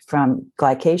safe from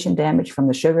glycation damage from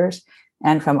the sugars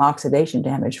and from oxidation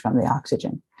damage from the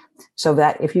oxygen. So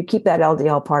that if you keep that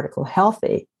LDL particle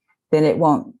healthy, then it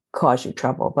won't cause you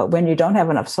trouble. But when you don't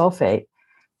have enough sulfate,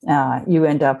 you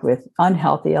end up with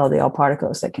unhealthy LDL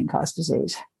particles that can cause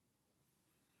disease.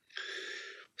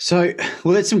 So,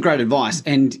 well, that's some great advice,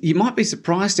 and you might be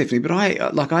surprised, Stephanie, but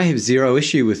I have zero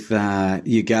issue with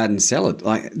your garden salad.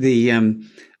 Like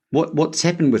what's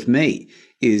happened with me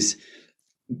is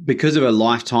because of a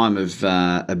lifetime of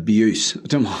abuse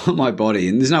to my body,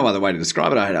 and there's no other way to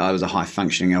describe it. I was a high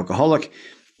functioning alcoholic,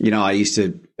 I used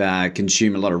to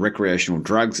consume a lot of recreational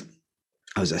drugs.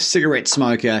 I was a cigarette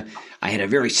smoker. I had a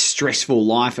very stressful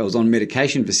life. I was on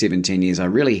medication for 17 years. I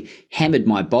really hammered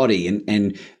my body,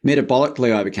 and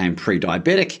metabolically I became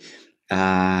pre-diabetic.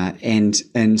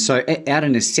 And so out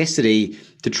of necessity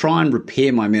to try and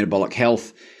repair my metabolic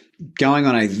health, going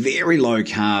on a very low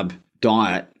carb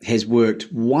diet has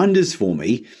worked wonders for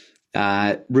me,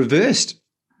 reversed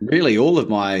really all of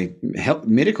my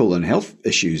medical and health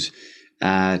issues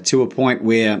to a point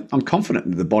where I'm confident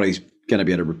that the body's going to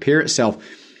be able to repair itself.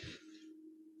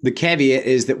 The caveat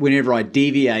is that whenever I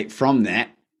deviate from that,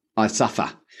 I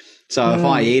suffer. So if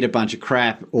I eat a bunch of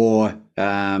crap or,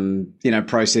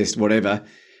 processed whatever,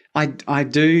 I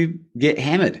do get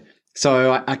hammered.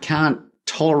 So I can't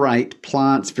tolerate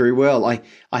plants very well.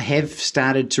 I have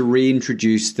started to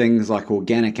reintroduce things like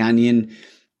organic onion,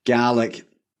 garlic.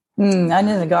 Onion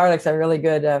and garlics are really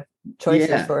good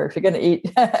choices for if you're going to eat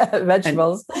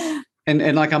vegetables.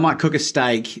 And like I might cook a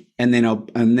steak and then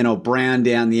I'll brown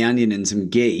down the onion in some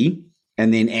ghee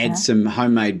and then add some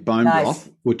homemade bone broth,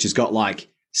 which has got like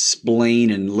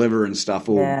spleen and liver and stuff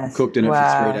all cooked in it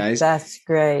for 3 days. That's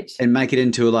great. And make it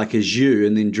into like a jus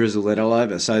and then drizzle that all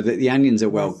over so that the onions are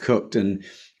well cooked. And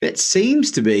I seem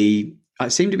to be able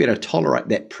to tolerate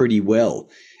that pretty well.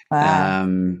 Wow.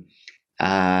 And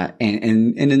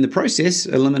in the process,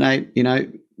 eliminate,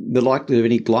 the likelihood of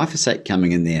any glyphosate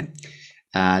coming in there.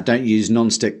 Don't use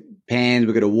non-stick pans.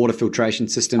 We've got a water filtration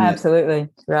system. Absolutely.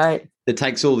 Right. That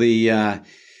takes all the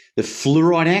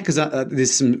fluoride out because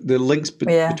there's the links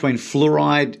between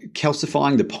fluoride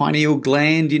calcifying the pineal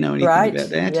gland. Do you know anything about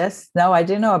that? Yes. No, I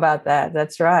do know about that.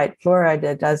 That's right.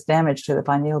 Fluoride does damage to the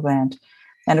pineal gland.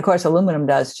 And of course, aluminum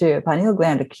does too. The pineal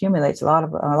gland accumulates a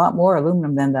lot more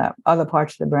aluminum than the other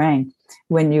parts of the brain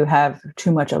when you have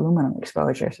too much aluminum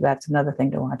exposure. So that's another thing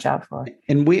to watch out for.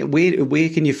 And where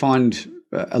can you find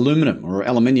aluminum or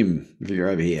aluminium if you're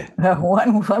over here?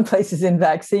 One place is in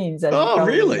vaccines. Oh,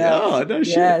 really? Know. Oh, no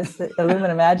shit. Yes,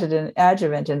 aluminum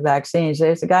adjuvant in vaccines.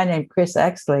 There's a guy named Chris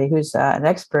Exley who's an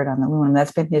expert on aluminum.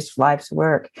 That's been his life's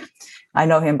work. I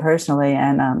know him personally,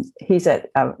 and he's at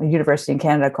a university in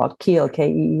Canada called Keele,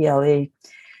 Keele,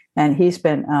 and he's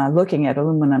been looking at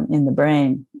aluminum in the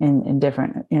brain in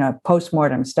different,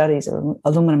 post-mortem studies of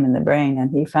aluminum in the brain,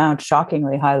 and he found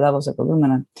shockingly high levels of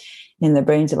aluminum in the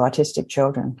brains of autistic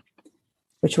children,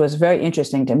 which was very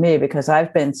interesting to me because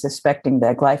I've been suspecting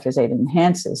that glyphosate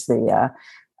enhances the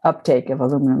uptake of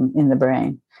aluminum in the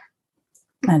brain.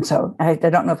 And so I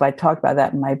don't know if I talked about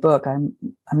that in my book. I'm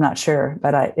not sure,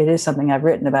 but it is something I've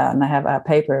written about, and I have a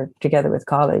paper together with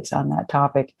colleagues on that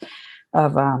topic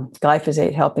of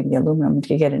glyphosate helping the aluminum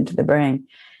to get into the brain.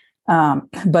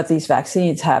 But these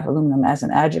vaccines have aluminum as an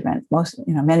adjuvant.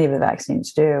 Many of the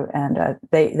vaccines do, and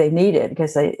they need it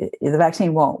because the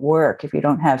vaccine won't work if you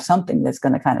don't have something that's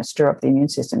going to kind of stir up the immune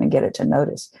system and get it to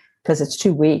notice because it's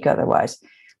too weak otherwise.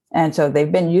 And so they've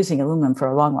been using aluminum for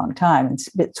a long, long time. And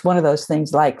it's one of those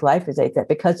things like glyphosate that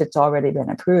because it's already been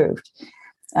approved,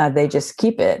 they just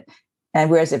keep it. And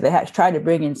whereas if they had to try to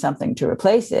bring in something to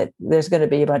replace it, there's going to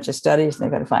be a bunch of studies and they're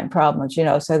going to find problems,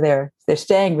 so they're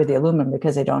staying with the aluminum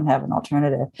because they don't have an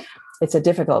alternative. It's a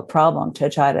difficult problem to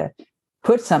try to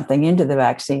put something into the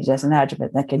vaccines as an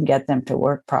adjuvant that can get them to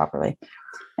work properly.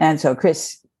 And so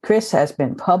Chris has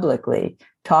been publicly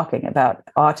talking about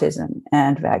autism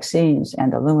and vaccines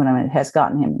and aluminum, and it has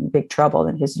gotten him in big trouble,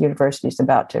 and his university is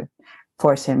about to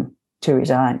force him to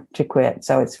resign, to quit.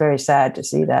 So it's very sad to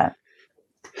see that.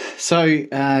 So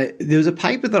there was a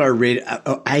paper that I read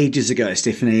ages ago,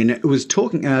 Stephanie, and it was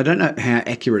talking, I don't know how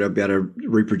accurate I'll be able to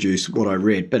reproduce what I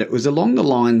read, but it was along the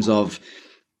lines of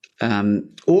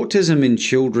autism in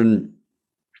children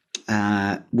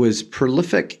was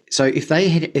prolific. So if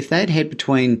they'd had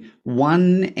between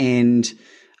 1 and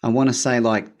I want to say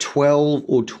like 12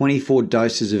 or 24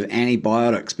 doses of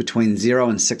antibiotics between 0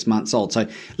 and 6 months old. So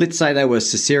let's say they were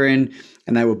cesarean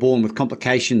and they were born with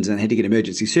complications and had to get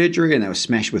emergency surgery and they were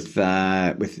smashed with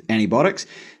antibiotics.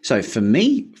 So for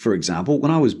me, for example,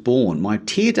 when I was born, my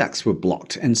tear ducts were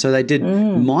blocked. And so they did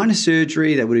minor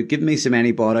surgery. They would have given me some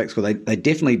antibiotics. Well, they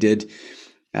definitely did.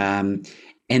 And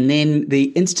then the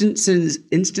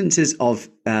instances of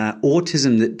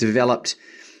autism that developed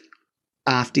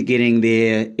after getting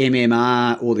their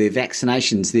MMR or their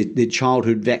vaccinations, their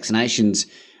childhood vaccinations,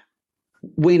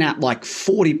 went up like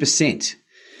 40%,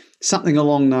 something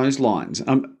along those lines.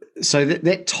 So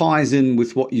that ties in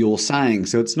with what you're saying.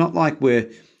 So it's not like we're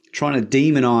trying to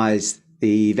demonize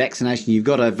the vaccination. You've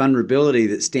got a vulnerability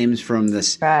that stems from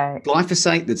this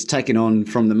glyphosate that's taken on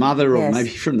from the mother or maybe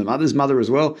from the mother's mother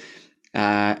as well.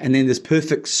 And then this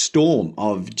perfect storm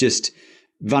of just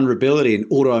vulnerability and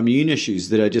autoimmune issues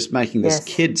that are just making this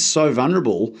kid so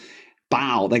vulnerable.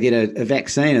 Bow, they get a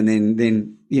vaccine, and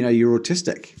then you're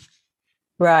autistic.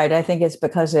 Right. I think it's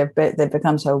because they've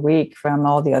become so weak from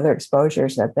all the other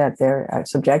exposures that they're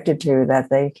subjected to that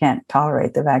they can't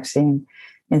tolerate the vaccine.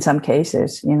 In some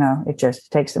cases, it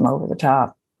just takes them over the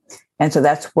top. And so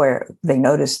that's where they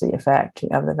notice the effect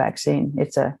of the vaccine.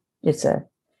 It's the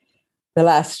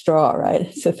last straw, right?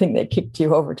 It's the thing that kicked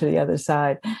you over to the other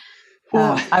side.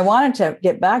 I wanted to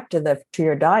get back to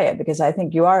your diet, because I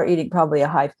think you are eating probably a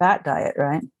high fat diet,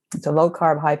 right? It's a low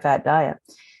carb, high fat diet.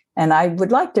 And I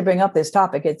would like to bring up this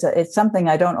topic. It's something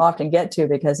I don't often get to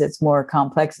because it's more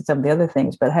complex than some of the other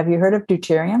things. But have you heard of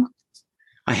deuterium?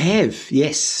 I have,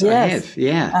 yes. I have,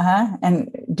 yeah. And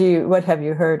what have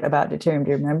you heard about deuterium?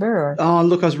 Do you remember? Or? Oh,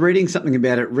 look, I was reading something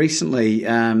about it recently.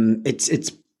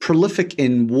 It's prolific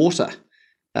in water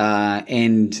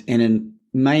and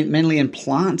mainly in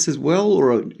plants as well.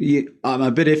 I'm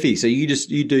a bit iffy, so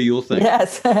you do your thing.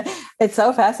 Yes, it's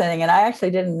so fascinating, and I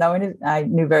actually didn't know I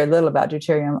knew very little about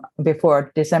deuterium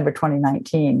before December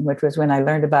 2019, which was when I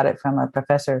learned about it from a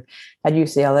professor at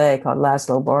UCLA called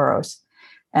Laszlo Boros.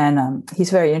 And he's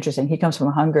very interesting. He comes from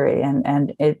Hungary,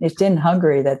 and it's in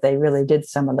Hungary that they really did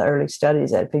some of the early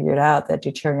studies that figured out that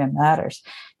deuterium matters.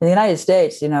 In the United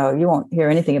States, you won't hear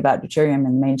anything about deuterium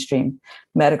in the mainstream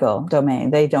medical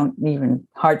domain. They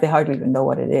hardly even know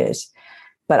what it is.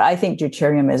 But I think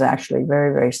deuterium is actually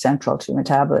very, very central to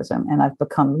metabolism, and I've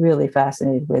become really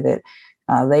fascinated with it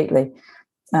lately.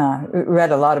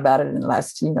 Read a lot about it in the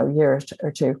last year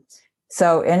or two.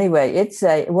 So anyway, it's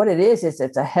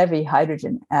it's a heavy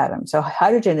hydrogen atom. So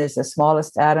hydrogen is the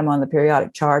smallest atom on the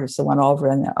periodic chart. It's the one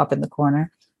up in the corner,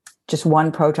 just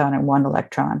one proton and one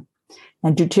electron.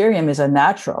 And deuterium is a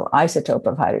natural isotope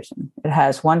of hydrogen. It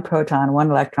has one proton,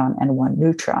 one electron, and one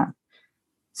neutron.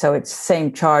 So it's the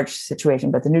same charge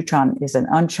situation, but the neutron is an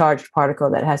uncharged particle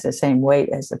that has the same weight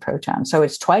as the proton. So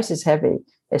it's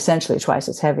essentially twice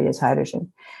as heavy as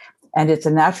hydrogen. And it's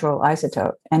a natural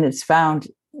isotope, and it's found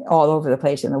all over the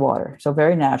place in the water. So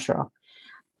very natural.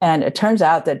 And it turns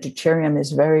out that deuterium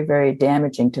is very, very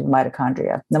damaging to the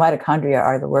mitochondria. The mitochondria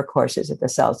are the workhorses of the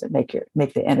cells that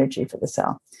make the energy for the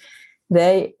cell.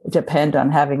 They depend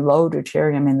on having low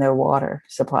deuterium in their water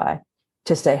supply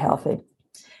to stay healthy.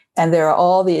 And there are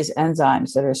all these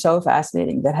enzymes that are so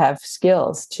fascinating that have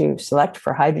skills to select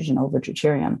for hydrogen over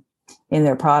deuterium in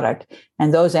their product.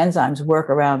 And those enzymes work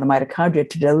around the mitochondria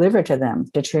to deliver to them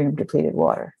deuterium-depleted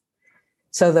water.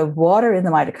 So the water in the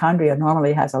mitochondria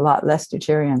normally has a lot less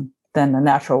deuterium than the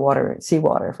natural water,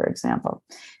 seawater, for example,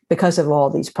 because of all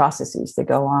these processes that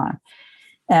go on.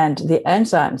 And the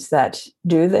enzymes that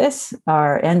do this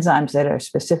are enzymes that are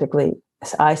specifically,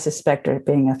 I suspect, are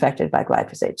being affected by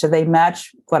glyphosate. So they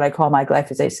match what I call my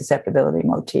glyphosate susceptibility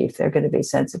motif. They're going to be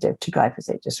sensitive to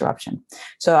glyphosate disruption.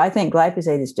 So I think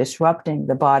glyphosate is disrupting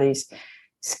the body's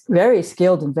very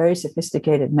skilled and very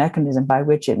sophisticated mechanism by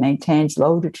which it maintains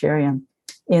low deuterium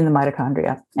in the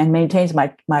mitochondria and maintains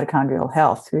mitochondrial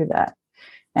health through that.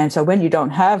 And so when you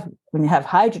have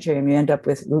high deuterium, you end up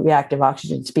with reactive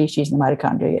oxygen species in the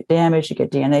mitochondria, you get damage, you get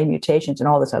DNA mutations and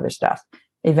all this other stuff,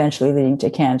 eventually leading to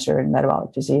cancer and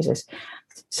metabolic diseases.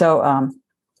 So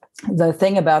the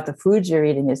thing about the foods you're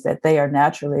eating is that they are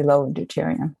naturally low in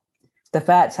deuterium. The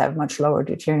fats have much lower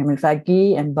deuterium. In fact,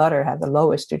 ghee and butter have the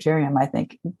lowest deuterium, I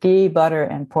think. Ghee, butter,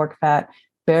 and pork fat,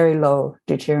 very low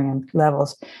deuterium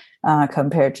levels.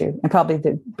 Compared to, and probably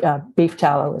the beef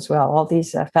tallow as well. All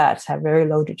these fats have very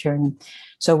low deuterium.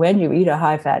 So when you eat a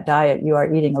high-fat diet, you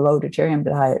are eating a low deuterium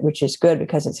diet, which is good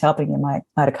because it's helping your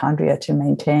mitochondria to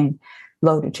maintain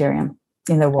low deuterium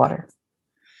in their water.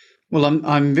 Well,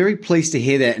 I'm very pleased to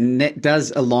hear that, and that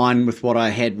does align with what I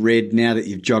had read. Now that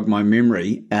you've jogged my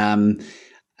memory, and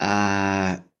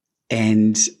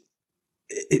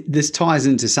this ties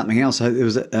into something else. There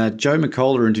was Joe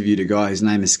McCullough interviewed a guy whose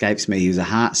name escapes me. He was a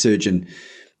heart surgeon.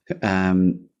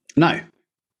 No,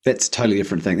 that's a totally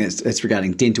different thing. That's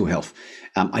regarding dental health.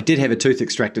 I did have a tooth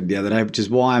extracted the other day, which is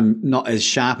why I'm not as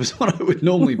sharp as what I would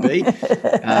normally be.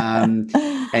 And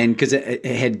because it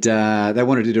had, they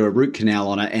wanted to do a root canal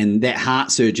on it, and that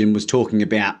heart surgeon was talking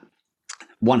about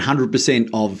 100%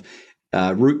 of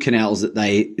root canals that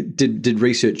they did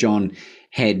research on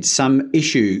had some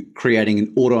issue creating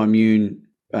an autoimmune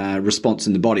response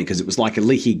in the body because it was like a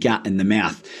leaky gut in the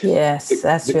mouth. Yes,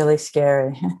 that's really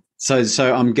scary. So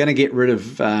I'm going to get rid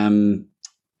of, I've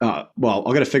got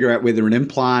to figure out whether an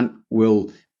implant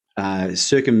will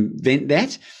circumvent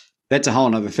that. That's a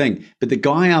whole other thing. But the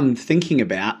guy I'm thinking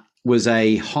about was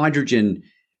a hydrogen.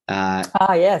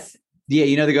 Yes. Yeah,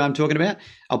 you know the guy I'm talking about?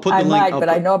 I'll put the I link. might, but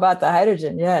I know about the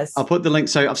hydrogen, yes. I'll put the link.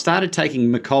 So I've started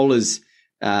taking Mercola's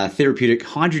therapeutic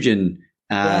hydrogen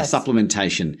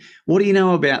supplementation. What do you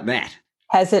know about that?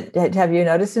 Have you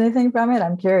noticed anything from it?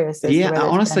 I'm curious. Yeah,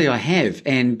 honestly, I have.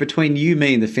 And between you,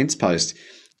 me, and the fence post,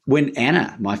 when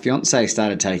Anna, my fiance,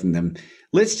 started taking them,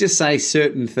 let's just say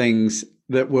certain things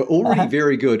that were already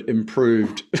very good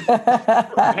improved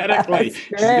dramatically.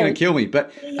 She's going to kill me.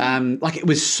 But it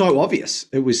was so obvious.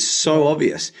 It was so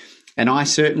obvious. And I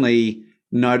certainly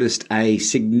noticed a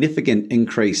significant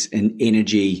increase in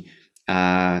energy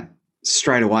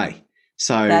straight away.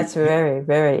 So that's very,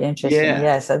 very interesting. Yeah.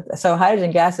 Yes. So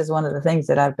hydrogen gas is one of the things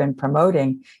that I've been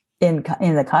promoting in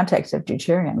the context of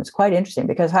deuterium. It's quite interesting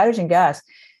because hydrogen gas,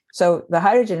 so the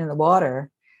hydrogen in the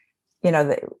water,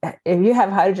 if you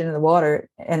have hydrogen in the water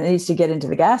and it needs to get into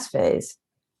the gas phase,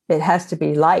 it has to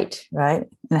be light, right?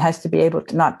 And it has to be able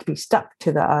to not to be stuck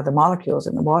to the molecules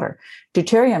in the water.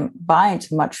 Deuterium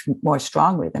binds much more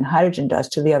strongly than hydrogen does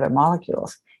to the other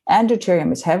molecules. And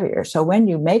deuterium is heavier. So when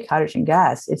you make hydrogen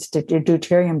gas, it's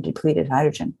deuterium depleted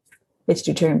hydrogen. It's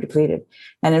deuterium depleted.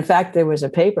 And in fact, there was a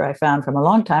paper I found from a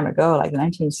long time ago, like the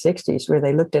 1960s, where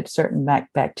they looked at certain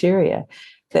bacteria.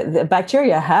 The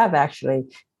bacteria have actually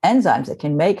enzymes that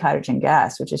can make hydrogen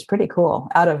gas, which is pretty cool,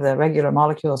 out of the regular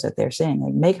molecules that they're seeing.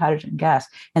 They make hydrogen gas.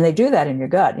 And they do that in your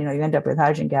gut. You end up with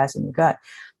hydrogen gas in your gut.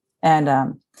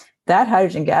 And that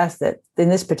hydrogen gas, that in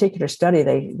this particular study,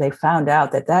 they found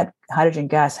out that hydrogen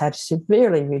gas had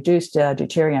severely reduced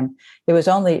deuterium. It was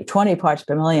only 20 parts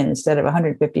per million instead of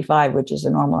 155, which is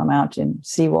a normal amount in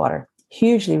seawater,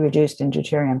 hugely reduced in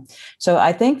deuterium. So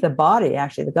I think the body,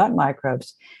 actually, the gut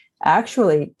microbes,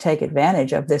 actually take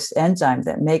advantage of this enzyme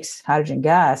that makes hydrogen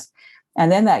gas.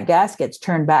 And then that gas gets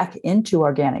turned back into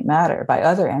organic matter by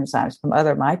other enzymes from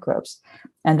other microbes.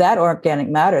 And that organic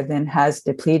matter then has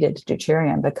depleted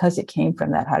deuterium because it came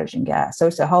from that hydrogen gas. So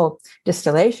it's a whole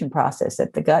distillation process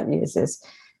that the gut uses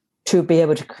to be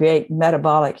able to create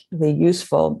metabolically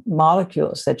useful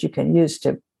molecules that you can use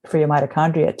for your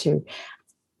mitochondria to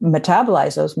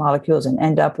metabolize those molecules and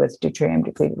end up with deuterium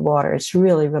depleted water. It's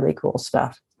really, really cool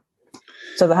stuff.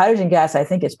 So the hydrogen gas, I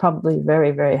think, is probably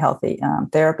very, very healthy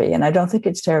therapy. And I don't think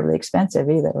it's terribly expensive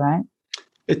either, right?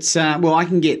 It's I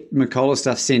can get Mercola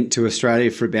stuff sent to Australia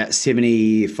for about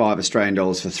 75 Australian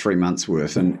dollars for 3 months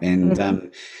worth.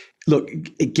 And look,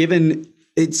 given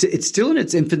it's still in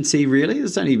its infancy, really,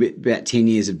 there's only about 10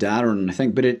 years of data on it, I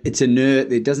think, but it's inert.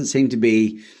 There doesn't seem to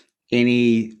be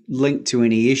any link to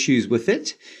any issues with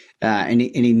it,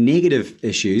 any negative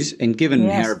issues. And given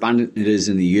how abundant it is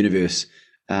in the universe,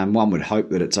 one would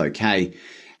hope that it's okay.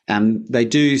 They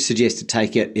do suggest to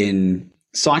take it in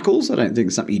cycles. I don't think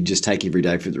it's something you just take every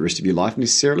day for the rest of your life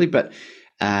necessarily, but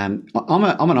I'm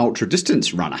an ultra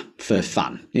distance runner for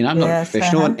fun. I'm not a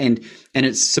professional, and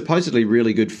it's supposedly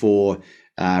really good for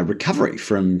recovery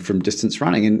from distance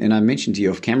running. And I mentioned to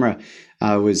you off camera,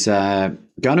 I was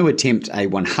going to attempt a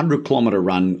 100-kilometer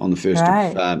run on the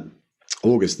 1st of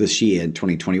August this year in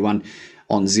 2021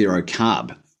 on zero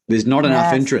carb. There's not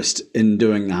enough interest in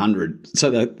doing 100, so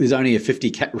there's only a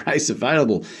 50K race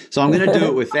available. So I'm going to do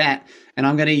it with that, and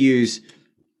I'm going to use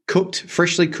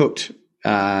freshly cooked,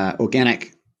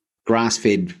 organic,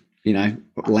 grass-fed,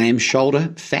 lamb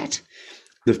shoulder fat.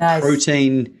 The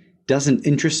protein doesn't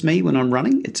interest me when I'm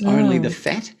running. It's only the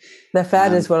fat. The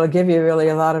fat is what will give you really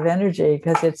a lot of energy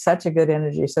because it's such a good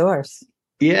energy source.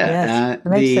 Yeah. It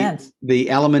makes sense. The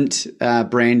Element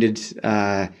branded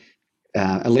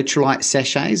electrolyte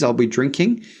sachets I'll be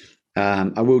drinking.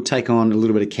 I will take on a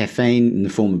little bit of caffeine in the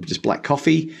form of just black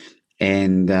coffee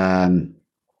and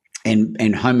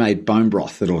homemade bone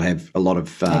broth that'll have a lot of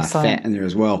fat in there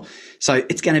as well. So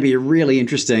it's going to be a really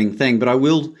interesting thing, but I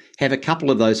will have a couple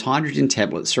of those hydrogen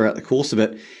tablets throughout the course of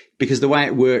it because the way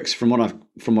it works, from what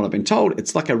I've been told,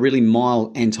 it's like a really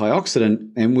mild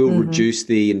antioxidant and will reduce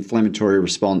the inflammatory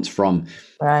response from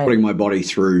putting my body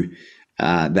through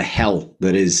the hell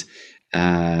that is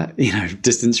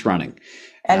distance running.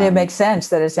 And it makes sense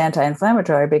that it's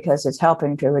anti-inflammatory because it's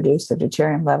helping to reduce the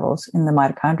deuterium levels in the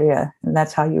mitochondria. And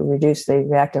that's how you reduce the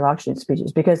reactive oxygen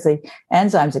species, because the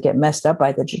enzymes that get messed up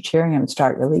by the deuterium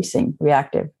start releasing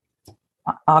reactive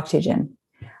oxygen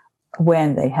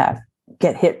when they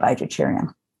get hit by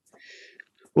deuterium.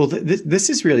 Well, this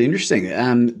is really interesting.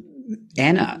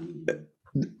 Anna,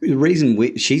 the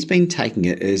reason she's been taking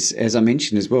it is, as I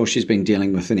mentioned as well, she's been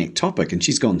dealing with an ectopic, and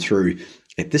she's gone through,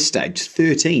 at this stage,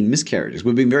 13 miscarriages.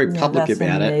 We've been very public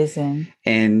about amazing.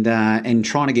 It, and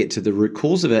trying to get to the root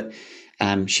cause of it.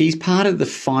 She's part of the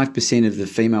 5% of the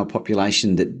female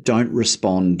population that don't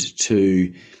respond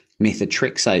to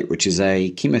methotrexate, which is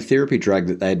a chemotherapy drug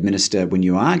that they administer when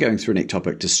you are going through an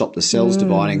ectopic to stop the cells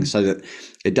dividing so that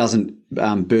it doesn't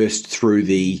burst through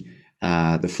the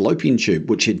fallopian tube,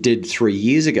 which it did 3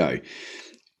 years ago.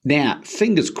 Now,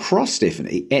 fingers crossed,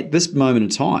 Stephanie, at this moment in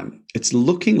time, it's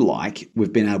looking like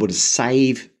we've been able to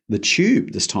save the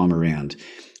tube this time around.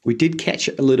 We did catch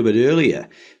it a little bit earlier,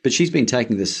 but she's been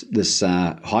taking this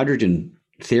hydrogen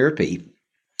therapy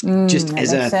just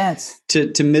as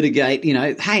to mitigate,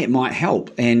 hey, it might help.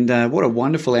 And what a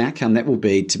wonderful outcome that will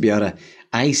be to be able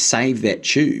to, save that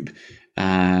tube.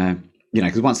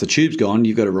 Because once the tube's gone,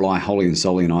 you've got to rely wholly and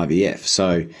solely on IVF.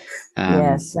 So,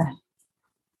 yes.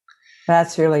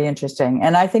 That's really interesting.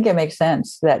 And I think it makes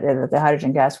sense that the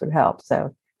hydrogen gas would help.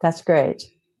 So that's great.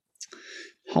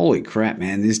 Holy crap,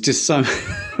 man. There's just so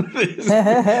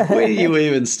where do you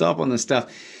even stop on this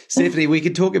stuff? Stephanie, we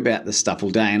could talk about this stuff all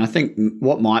day. And I think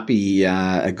what might be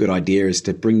a good idea is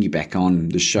to bring you back on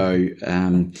the show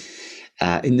in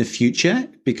the future,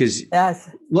 because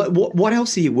what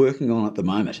else are you working on at the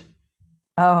moment?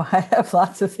 Oh, I have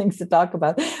lots of things to talk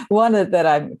about. One that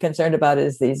I'm concerned about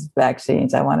is these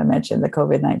vaccines. I want to mention the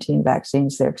COVID-19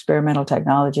 vaccines. They're experimental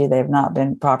technology. They have not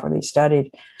been properly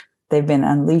studied. They've been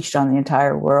unleashed on the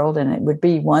entire world. And it would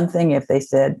be one thing if they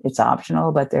said it's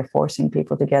optional, but they're forcing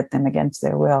people to get them against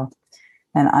their will.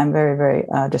 And I'm very, very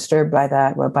disturbed by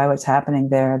that, by what's happening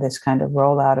there, this kind of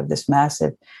rollout of this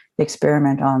massive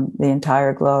experiment on the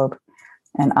entire globe.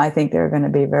 And I think there are going to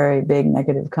be very big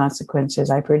negative consequences,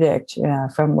 I predict,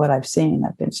 from what I've seen.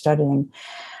 I've been studying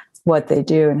what they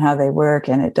do and how they work,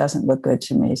 and it doesn't look good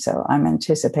to me. So I'm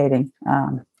anticipating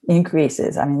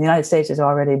increases. I mean, the United States is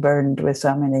already burdened with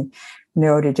so many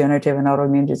neurodegenerative and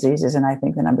autoimmune diseases, and I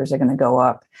think the numbers are going to go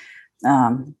up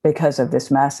because of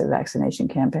this massive vaccination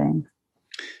campaign.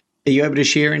 Are you able to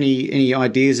share any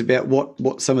ideas about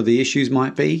what some of the issues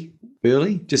might be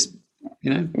early? Just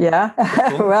Yeah.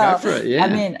 Well, go for it. Yeah. I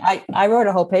mean, I wrote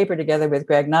a whole paper together with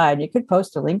Greg Nye. You could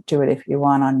post a link to it if you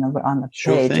want on the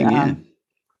sure page. Thing, yeah.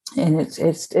 And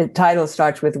its title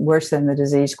starts with "Worse than the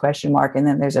disease?" ? And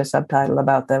then there's a subtitle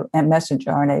about the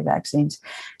messenger RNA vaccines.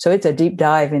 So it's a deep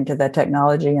dive into the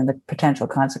technology and the potential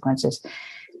consequences.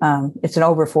 It's an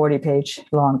over 40-page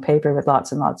long paper with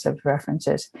lots and lots of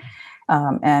references.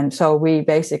 And so we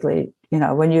basically,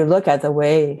 when you look at the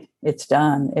way it's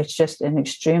done, it's just an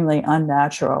extremely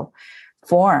unnatural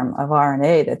form of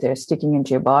RNA that they're sticking into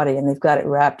your body, and they've got it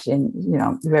wrapped in,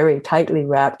 very tightly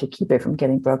wrapped to keep it from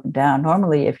getting broken down.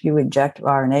 Normally, if you inject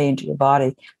RNA into your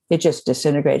body, it just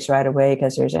disintegrates right away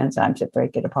because there's enzymes that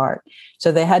break it apart.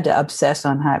 So they had to obsess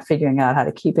on figuring out how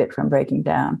to keep it from breaking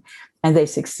down. And they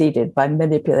succeeded by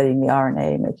manipulating the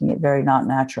RNA, making it very not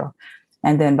natural.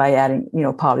 And then by adding,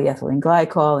 polyethylene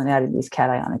glycol and adding these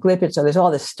cationic lipids. So there's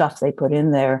all this stuff they put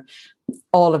in there,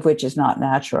 all of which is not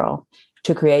natural,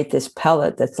 to create this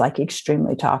pellet that's like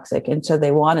extremely toxic. And so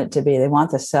they want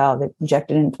the cell, they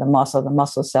inject it into the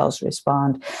muscle cells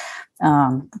respond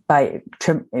by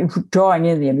drawing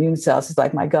in the immune cells. It's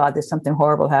like, my God, there's something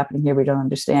horrible happening here. We don't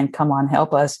understand. Come on,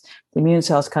 help us. The immune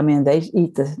cells come in, they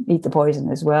eat the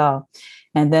poison as well.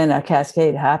 And then a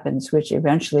cascade happens, which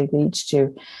eventually leads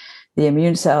to the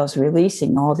immune cells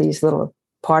releasing all these little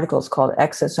particles called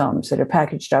exosomes that are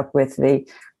packaged up with the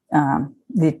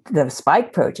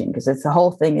spike protein, because it's the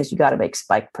whole thing is you got to make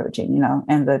spike protein,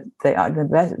 and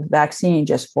the vaccine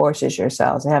just forces your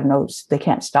cells. They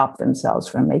can't stop themselves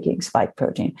from making spike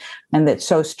protein, and it's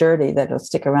so sturdy that it'll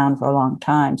stick around for a long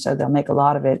time. So they'll make a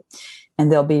lot of it, and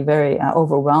they'll be very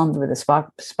overwhelmed with the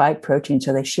spike protein.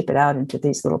 So they ship it out into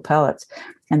these little pellets,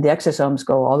 and the exosomes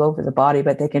go all over the body,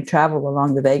 but they can travel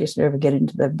along the vagus nerve and get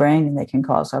into the brain, and they can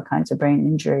cause all kinds of brain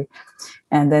injury.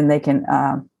 And then they can,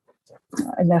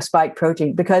 the spike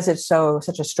protein, because it's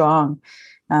such a strong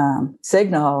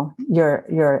signal,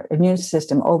 your immune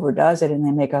system overdoes it, and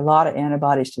they make a lot of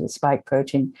antibodies to the spike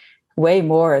protein, way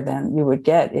more than you would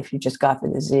get if you just got the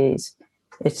disease.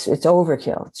 It's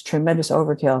overkill. It's tremendous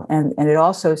overkill. And it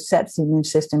also sets the immune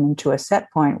system into a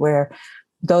set point where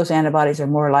those antibodies are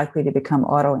more likely to become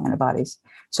autoantibodies.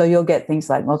 So you'll get things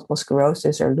like multiple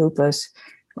sclerosis or lupus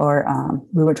or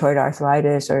rheumatoid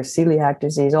arthritis or celiac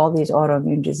disease. All these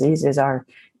autoimmune diseases are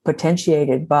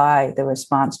potentiated by the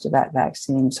response to that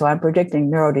vaccine. So I'm predicting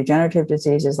neurodegenerative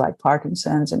diseases like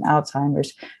Parkinson's and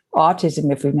Alzheimer's,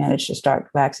 autism if we manage to start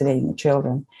vaccinating the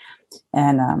children,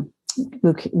 and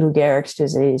Lou Gehrig's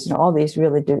disease, all these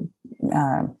really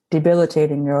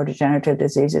debilitating neurodegenerative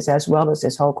diseases, as well as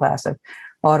this whole class of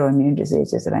autoimmune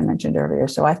diseases that I mentioned earlier.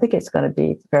 So I think it's going to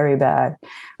be very bad.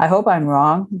 I hope I'm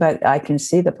wrong, but I can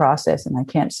see the process and I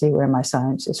can't see where my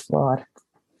science is flawed.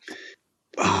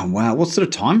 Oh, wow. What sort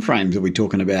of time frames are we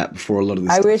talking about before a lot of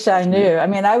this I stuff wish I starts knew. I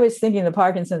mean, I was thinking the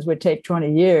Parkinson's would take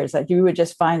 20 years, that you would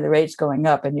just find the rates going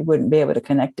up and you wouldn't be able to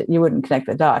connect it. You wouldn't connect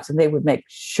the dots, and they would make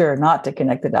sure not to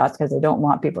connect the dots because they don't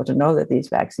want people to know that these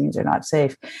vaccines are not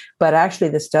safe. But actually,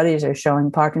 the studies are showing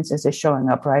Parkinson's is showing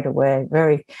up right away.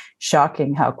 Very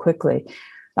shocking how quickly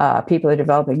people are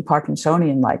developing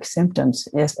Parkinsonian-like symptoms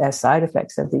as side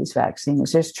effects of these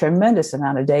vaccines. There's tremendous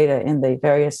amount of data in the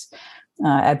various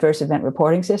adverse event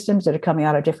reporting systems that are coming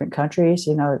out of different countries.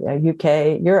 You know,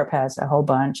 UK, Europe has a whole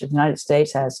bunch. The United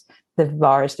States has the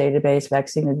VAERS database,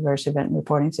 Vaccine Adverse Event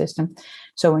Reporting System.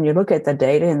 So when you look at the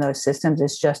data in those systems,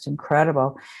 it's just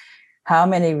incredible how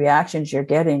many reactions you're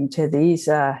getting to these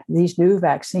new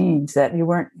vaccines that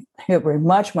were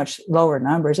much lower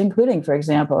numbers, including, for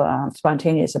example,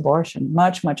 spontaneous abortion,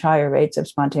 much higher rates of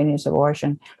spontaneous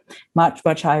abortion, much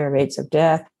higher rates of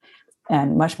death,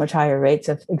 and much higher rates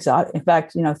of exotic. In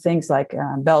fact, you know, things like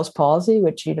Bell's palsy,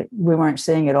 which we weren't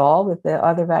seeing at all with the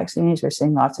other vaccines. We're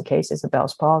seeing lots of cases of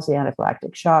Bell's palsy,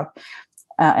 anaphylactic shock,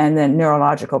 and then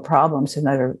neurological problems that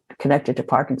are connected to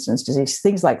Parkinson's disease.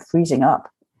 Things like freezing up,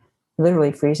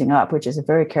 literally freezing up, which is a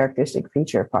very characteristic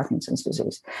feature of Parkinson's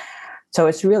disease. So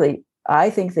it's really, I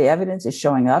think the evidence is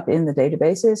showing up in the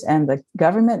databases, and the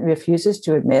government refuses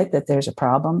to admit that there's a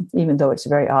problem, even though it's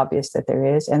very obvious that there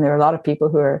is. And there are a lot of people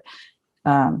who are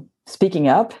speaking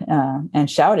up and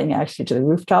shouting actually to the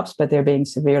rooftops, but they're being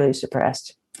severely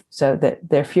suppressed. So that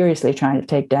they're furiously trying to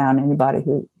take down anybody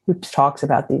who talks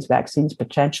about these vaccines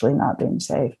potentially not being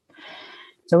safe.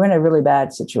 So we're in a really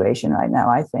bad situation right now,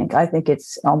 I think. I think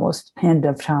it's almost end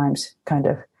of times kind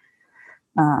of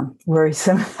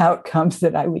worrisome outcomes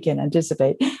that we can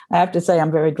anticipate. I have to say,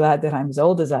 I'm very glad that I'm as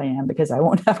old as I am, because I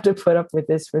won't have to put up with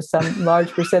this for some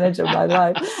large percentage of my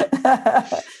life.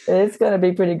 It's going to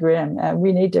be pretty grim.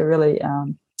 We need to really,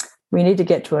 we need to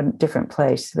get to a different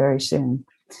place very soon.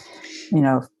 You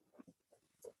know,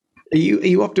 Are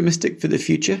you optimistic for the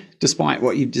future, despite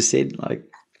what you've just said? Like,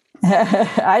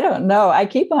 I don't know. I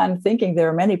keep on thinking there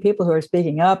are many people who are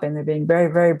speaking up, and they're being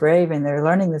very, very brave, and they're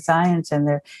learning the science,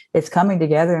 and it's coming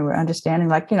together, and we're understanding,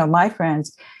 like, you know, my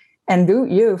friends and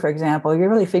you, for example, you're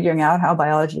really figuring out how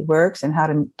biology works and how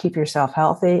to keep yourself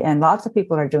healthy. And lots of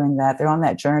people are doing that. They're on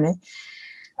that journey.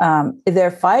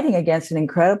 They're fighting against an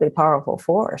incredibly powerful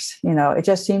force. You know, it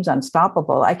just seems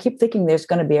unstoppable. I keep thinking there's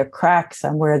going to be a crack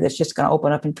somewhere that's just going to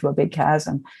open up into a big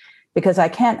chasm, because I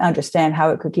can't understand how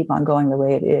it could keep on going the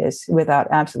way it is without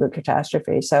absolute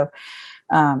catastrophe. So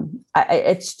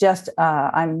it's just,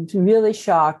 I'm really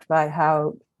shocked by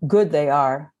how good they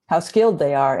are, how skilled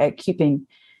they are at keeping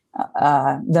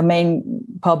the main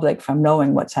public from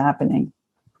knowing what's happening.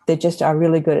 They just are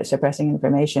really good at suppressing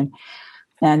information.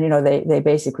 And, you know, they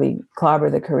basically clobber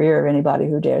the career of anybody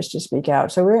who dares to speak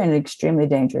out. So we're in extremely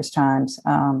dangerous times.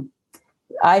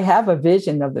 I have a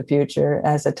vision of the future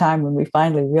as a time when we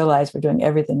finally realize we're doing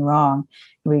everything wrong.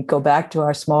 We go back to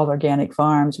our small organic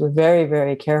farms. We're very,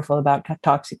 very careful about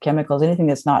toxic chemicals. Anything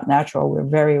that's not natural, we're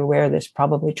very aware there's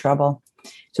probably trouble.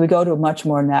 So we go to a much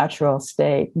more natural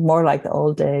state, more like the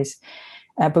old days.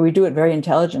 But we do it very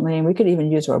intelligently, and we could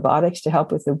even use robotics to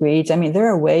help with the weeds. I mean, there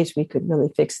are ways we could really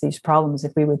fix these problems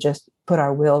if we would just put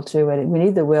our will to it. We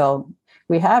need the will.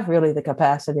 We have really the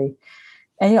capacity.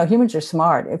 And, you know, humans are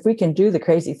smart. If we can do the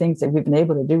crazy things that we've been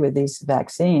able to do with these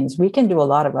vaccines, we can do a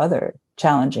lot of other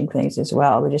challenging things as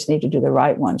well. We just need to do the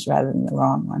right ones rather than the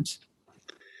wrong ones.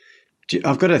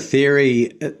 I've got a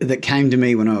theory that came to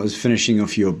me when I was finishing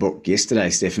off your book yesterday,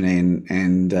 Stephanie,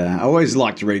 and I always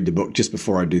like to read the book just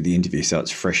before I do the interview, so it's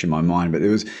fresh in my mind. But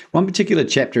there was one particular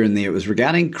chapter in there. It was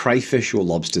regarding crayfish or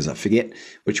lobsters. I forget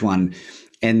which one.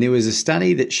 And there was a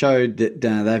study that showed that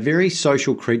they're very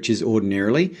social creatures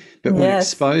ordinarily, but when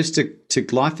exposed to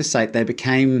glyphosate, they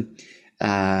became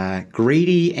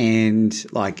greedy and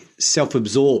like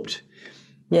self-absorbed.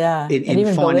 Yeah, and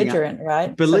even belligerent,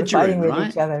 right? Belligerent, so right? With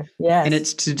each other. Yes. And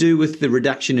it's to do with the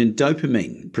reduction in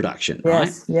dopamine production,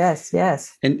 right? Yes.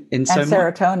 And so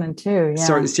serotonin too. Yeah.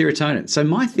 Sorry, serotonin. So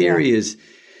my theory is,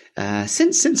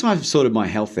 since I've sorted my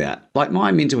health out, like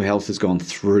my mental health has gone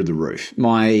through the roof.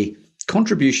 My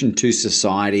contribution to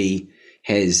society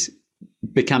has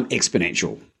become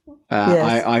exponential.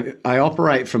 I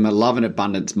operate from a love and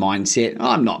abundance mindset.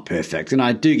 I'm not perfect, and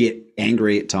I do get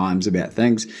angry at times about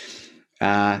things.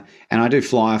 And I do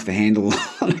fly off the handle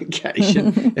on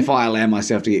occasion if I allow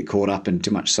myself to get caught up in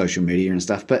too much social media and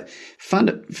stuff. But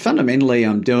fundamentally,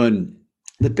 I'm doing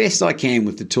the best I can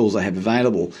with the tools I have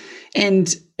available.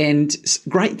 And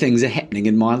great things are happening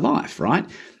in my life, right?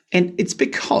 And it's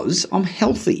because I'm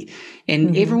healthy.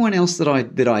 And everyone else that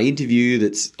I interview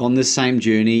that's on the same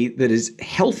journey that is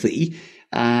healthy,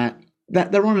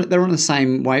 that they're on the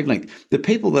same wavelength. The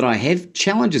people that I have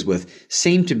challenges with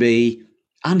seem to be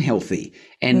unhealthy,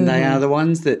 and they are the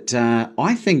ones that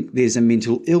I think there's a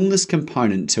mental illness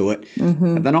component to it.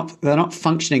 They're not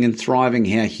functioning and thriving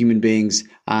how human beings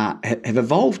have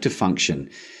evolved to function,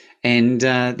 and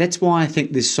that's why I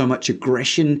think there's so much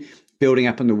aggression building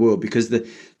up in the world, because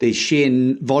the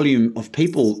sheer volume of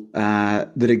people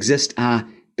that exist are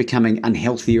becoming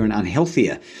unhealthier and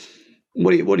unhealthier.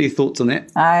 What are your thoughts on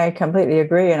that? I completely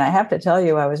agree. And I have to tell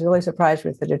you, I was really surprised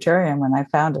with the deuterium when I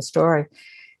found a story,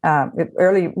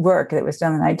 early work that was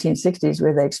done in the 1960s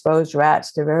where they exposed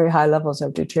rats to very high levels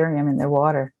of deuterium in their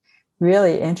water.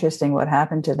 Really interesting what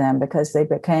happened to them, because they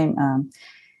became,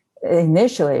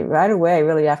 initially, right away,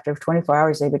 really after 24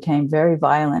 hours, they became very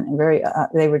violent and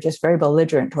they were just very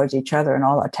belligerent towards each other and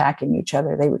all attacking each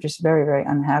other. They were just very, very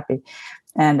unhappy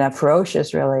and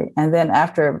ferocious, really. And then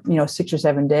after 6 or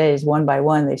 7 days, one by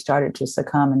one, they started to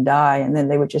succumb and die. And then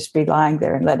they would just be lying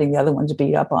there and letting the other ones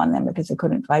beat up on them because they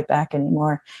couldn't fight back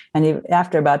anymore. And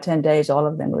after about 10 days, all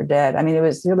of them were dead. I mean, it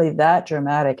was really that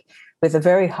dramatic, with a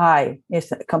very high.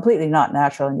 It's completely not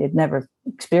natural, and you'd never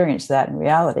experienced that in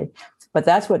reality. But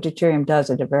that's what deuterium does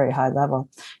at a very high level.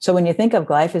 So when you think of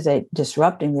glyphosate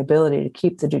disrupting the ability to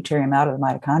keep the deuterium out of the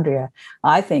mitochondria,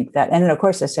 I think that, and then of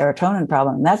course the serotonin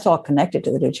problem, and that's all connected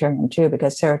to the deuterium too,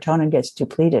 because serotonin gets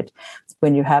depleted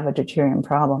when you have a deuterium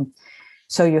problem.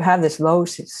 So you have this low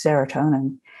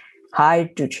serotonin,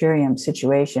 high deuterium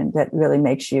situation that really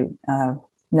makes you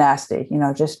nasty,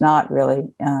 just not really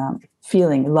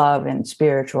feeling love and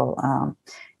spiritual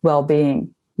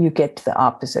well-being. You get to the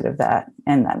opposite of that.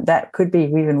 And that could be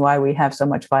even why we have so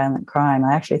much violent crime.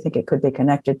 I actually think it could be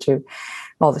connected to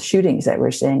all the shootings that we're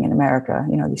seeing in America,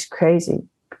 these crazy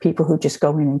people who just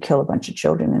go in and kill a bunch of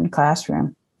children in the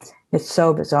classroom. It's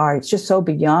so bizarre. It's just so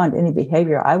beyond any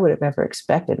behavior I would have ever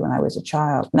expected when I was a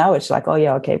child. Now it's like, oh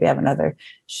yeah, okay, we have another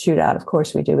shootout. Of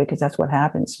course we do, because that's what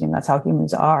happens. That's how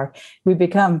humans are. We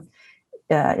become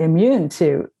immune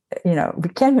to, we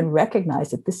can't even recognize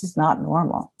that this is not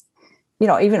normal.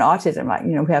 Even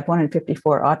autism, we have 1 in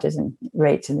 54 autism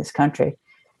rates in this country,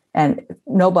 and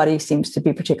nobody seems to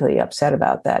be particularly upset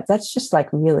about that. That's just like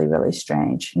really, really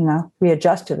strange. We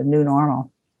adjust to the new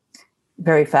normal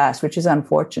very fast, which is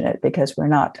unfortunate, because we're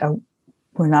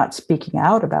not speaking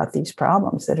out about these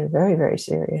problems that are very, very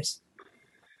serious.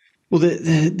 Well,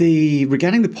 the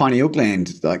regarding the pineal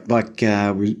gland, like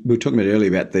we were talking about earlier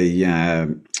about the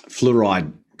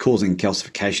fluoride causing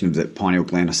calcification of the pineal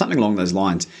gland or something along those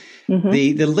lines.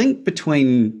 The link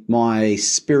between my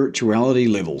spirituality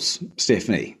levels,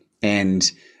 Stephanie, and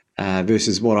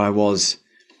versus what I was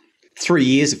 4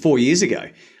 years ago,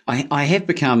 I have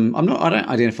become. I don't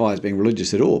identify as being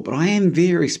religious at all, but I am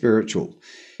very spiritual,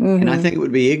 and I think it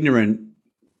would be ignorant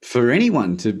for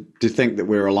anyone to think that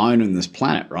we're alone in this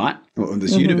planet, right, or in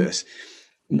this universe,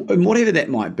 and whatever that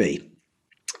might be.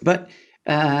 But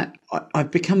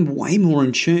I've become way more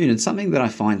in tune, and something that I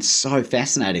find so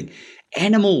fascinating.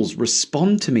 Animals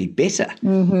respond to me better.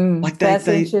 Like that's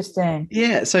interesting.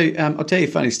 Yeah. So I'll tell you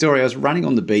a funny story. I was running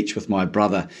on the beach with my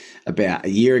brother about a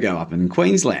year ago up in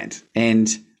Queensland,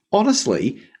 and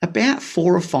honestly, about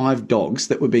 4 or 5 dogs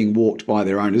that were being walked by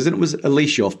their owners, and it was a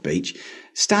leash off beach,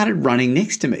 started running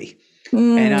next to me.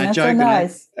 And I joked, so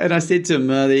nice. and I said to him,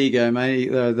 "There you go,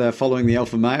 mate. They're following the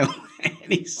alpha male." And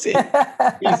he said,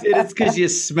 "It's because you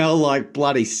smell like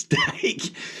bloody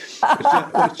steak."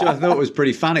 Which I thought was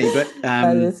pretty funny, but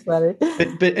that is funny.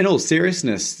 But in all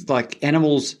seriousness, like,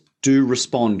 animals do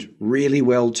respond really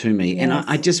well to me, and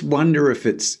I just wonder if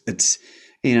it's it's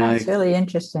really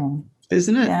interesting,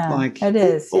 isn't it? Yeah, like it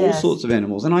is all sorts of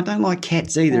animals, and I don't like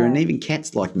cats either, and even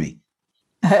cats like me.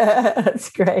 That's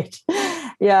great.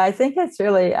 Yeah, I think it's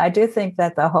really. I do think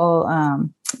that the whole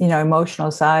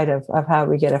emotional side of how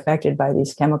we get affected by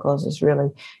these chemicals is really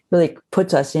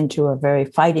puts us into a very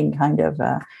fighting kind of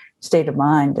state of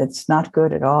mind. It's not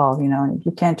good at all.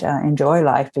 You can't enjoy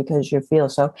life because you're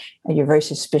very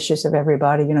suspicious of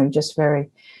everybody. You're just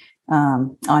very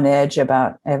on edge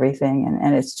about everything.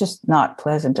 And it's just not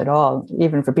pleasant at all,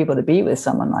 even for people to be with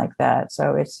someone like that.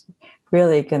 So it's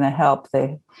really going to help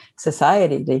the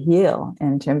society to heal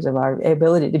in terms of our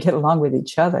ability to get along with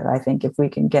each other. I think if we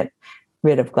can get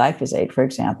rid of glyphosate, for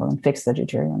example, and fix the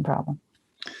deuterium problem.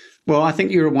 Well, I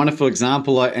think you're a wonderful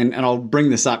example, and I'll bring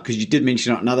this up because you did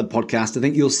mention it on another podcast. I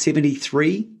think you're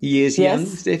 73 years young,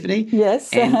 Stephanie.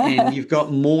 Yes. And you've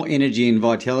got more energy and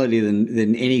vitality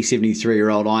than any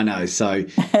 73-year-old I know. So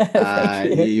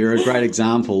you're a great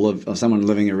example of someone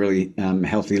living a really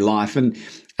healthy life. And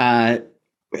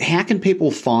how can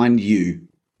people find you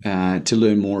to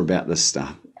learn more about this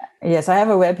stuff? Yes, I have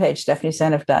a webpage,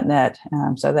 stephanieseneff.net.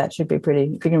 So that should be pretty,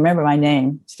 if you can remember my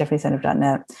name,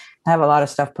 stephanieseneff.net. I have a lot of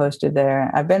stuff posted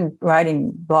there. I've been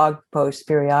writing blog posts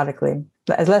periodically,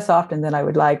 less often than I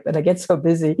would like, but I get so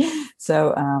busy.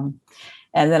 So,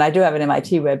 and then I do have an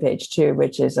MIT webpage too,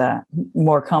 which is a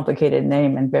more complicated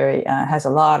name and very has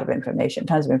a lot of information,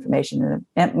 tons of information.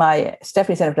 And my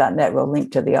stephanieseneff.net will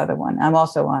link to the other one. I'm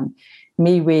also on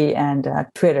MeWe and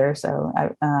Twitter, so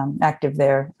I'm active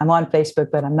there. I'm on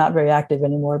Facebook, but I'm not very active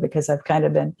anymore because I've kind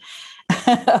of been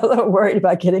a little worried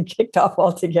about getting kicked off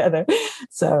altogether.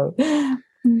 So,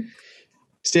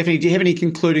 Stephanie, do you have any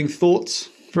concluding thoughts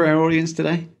for our audience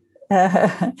today?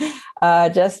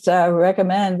 Just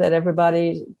recommend that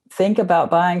everybody think about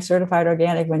buying certified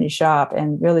organic when you shop,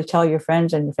 and really tell your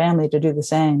friends and your family to do the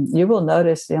same. You will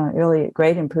notice, really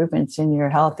great improvements in your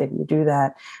health if you do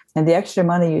that. And the extra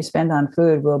money you spend on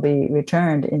food will be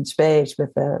returned in spades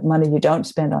with the money you don't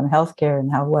spend on healthcare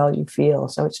and how well you feel.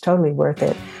 So it's totally worth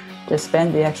it to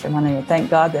spend the extra money. And thank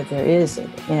God that there is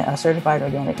a certified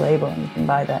organic label, and you can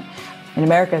buy that. In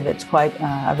America, that's quite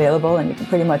available, and you can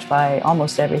pretty much buy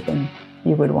almost everything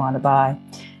you would want to buy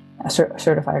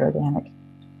certified organic.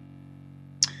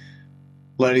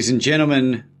 Ladies and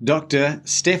gentlemen, Dr.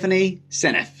 Stephanie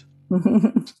Seneff.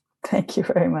 Thank you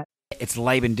very much. It's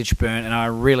Laban Ditchburn, and I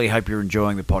really hope you're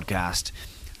enjoying the podcast.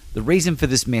 The reason for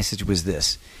this message was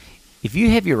this. If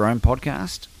you have your own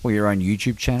podcast or your own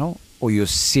YouTube channel, or you're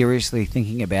seriously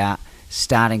thinking about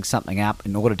starting something up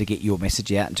in order to get your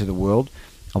message out into the world,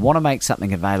 I want to make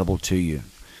something available to you.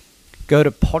 Go to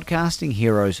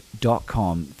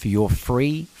podcastingheroes.com for your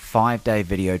free 5-day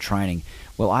video training.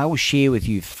 Well, I will share with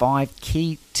you 5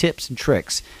 key tips and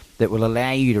tricks that will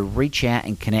allow you to reach out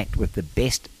and connect with the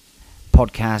best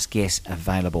podcast guests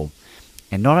available.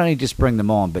 And not only just bring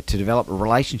them on, but to develop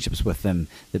relationships with them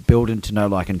that build into know,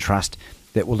 like, and trust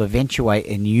that will eventuate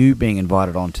in you being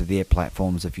invited onto their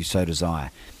platforms if you so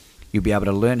desire. You'll be able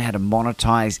to learn how to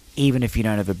monetize even if you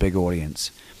don't have a big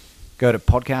audience. Go to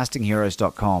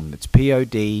podcastingheroes.com. It's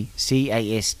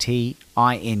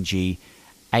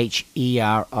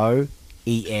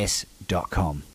podcastingheroes.com.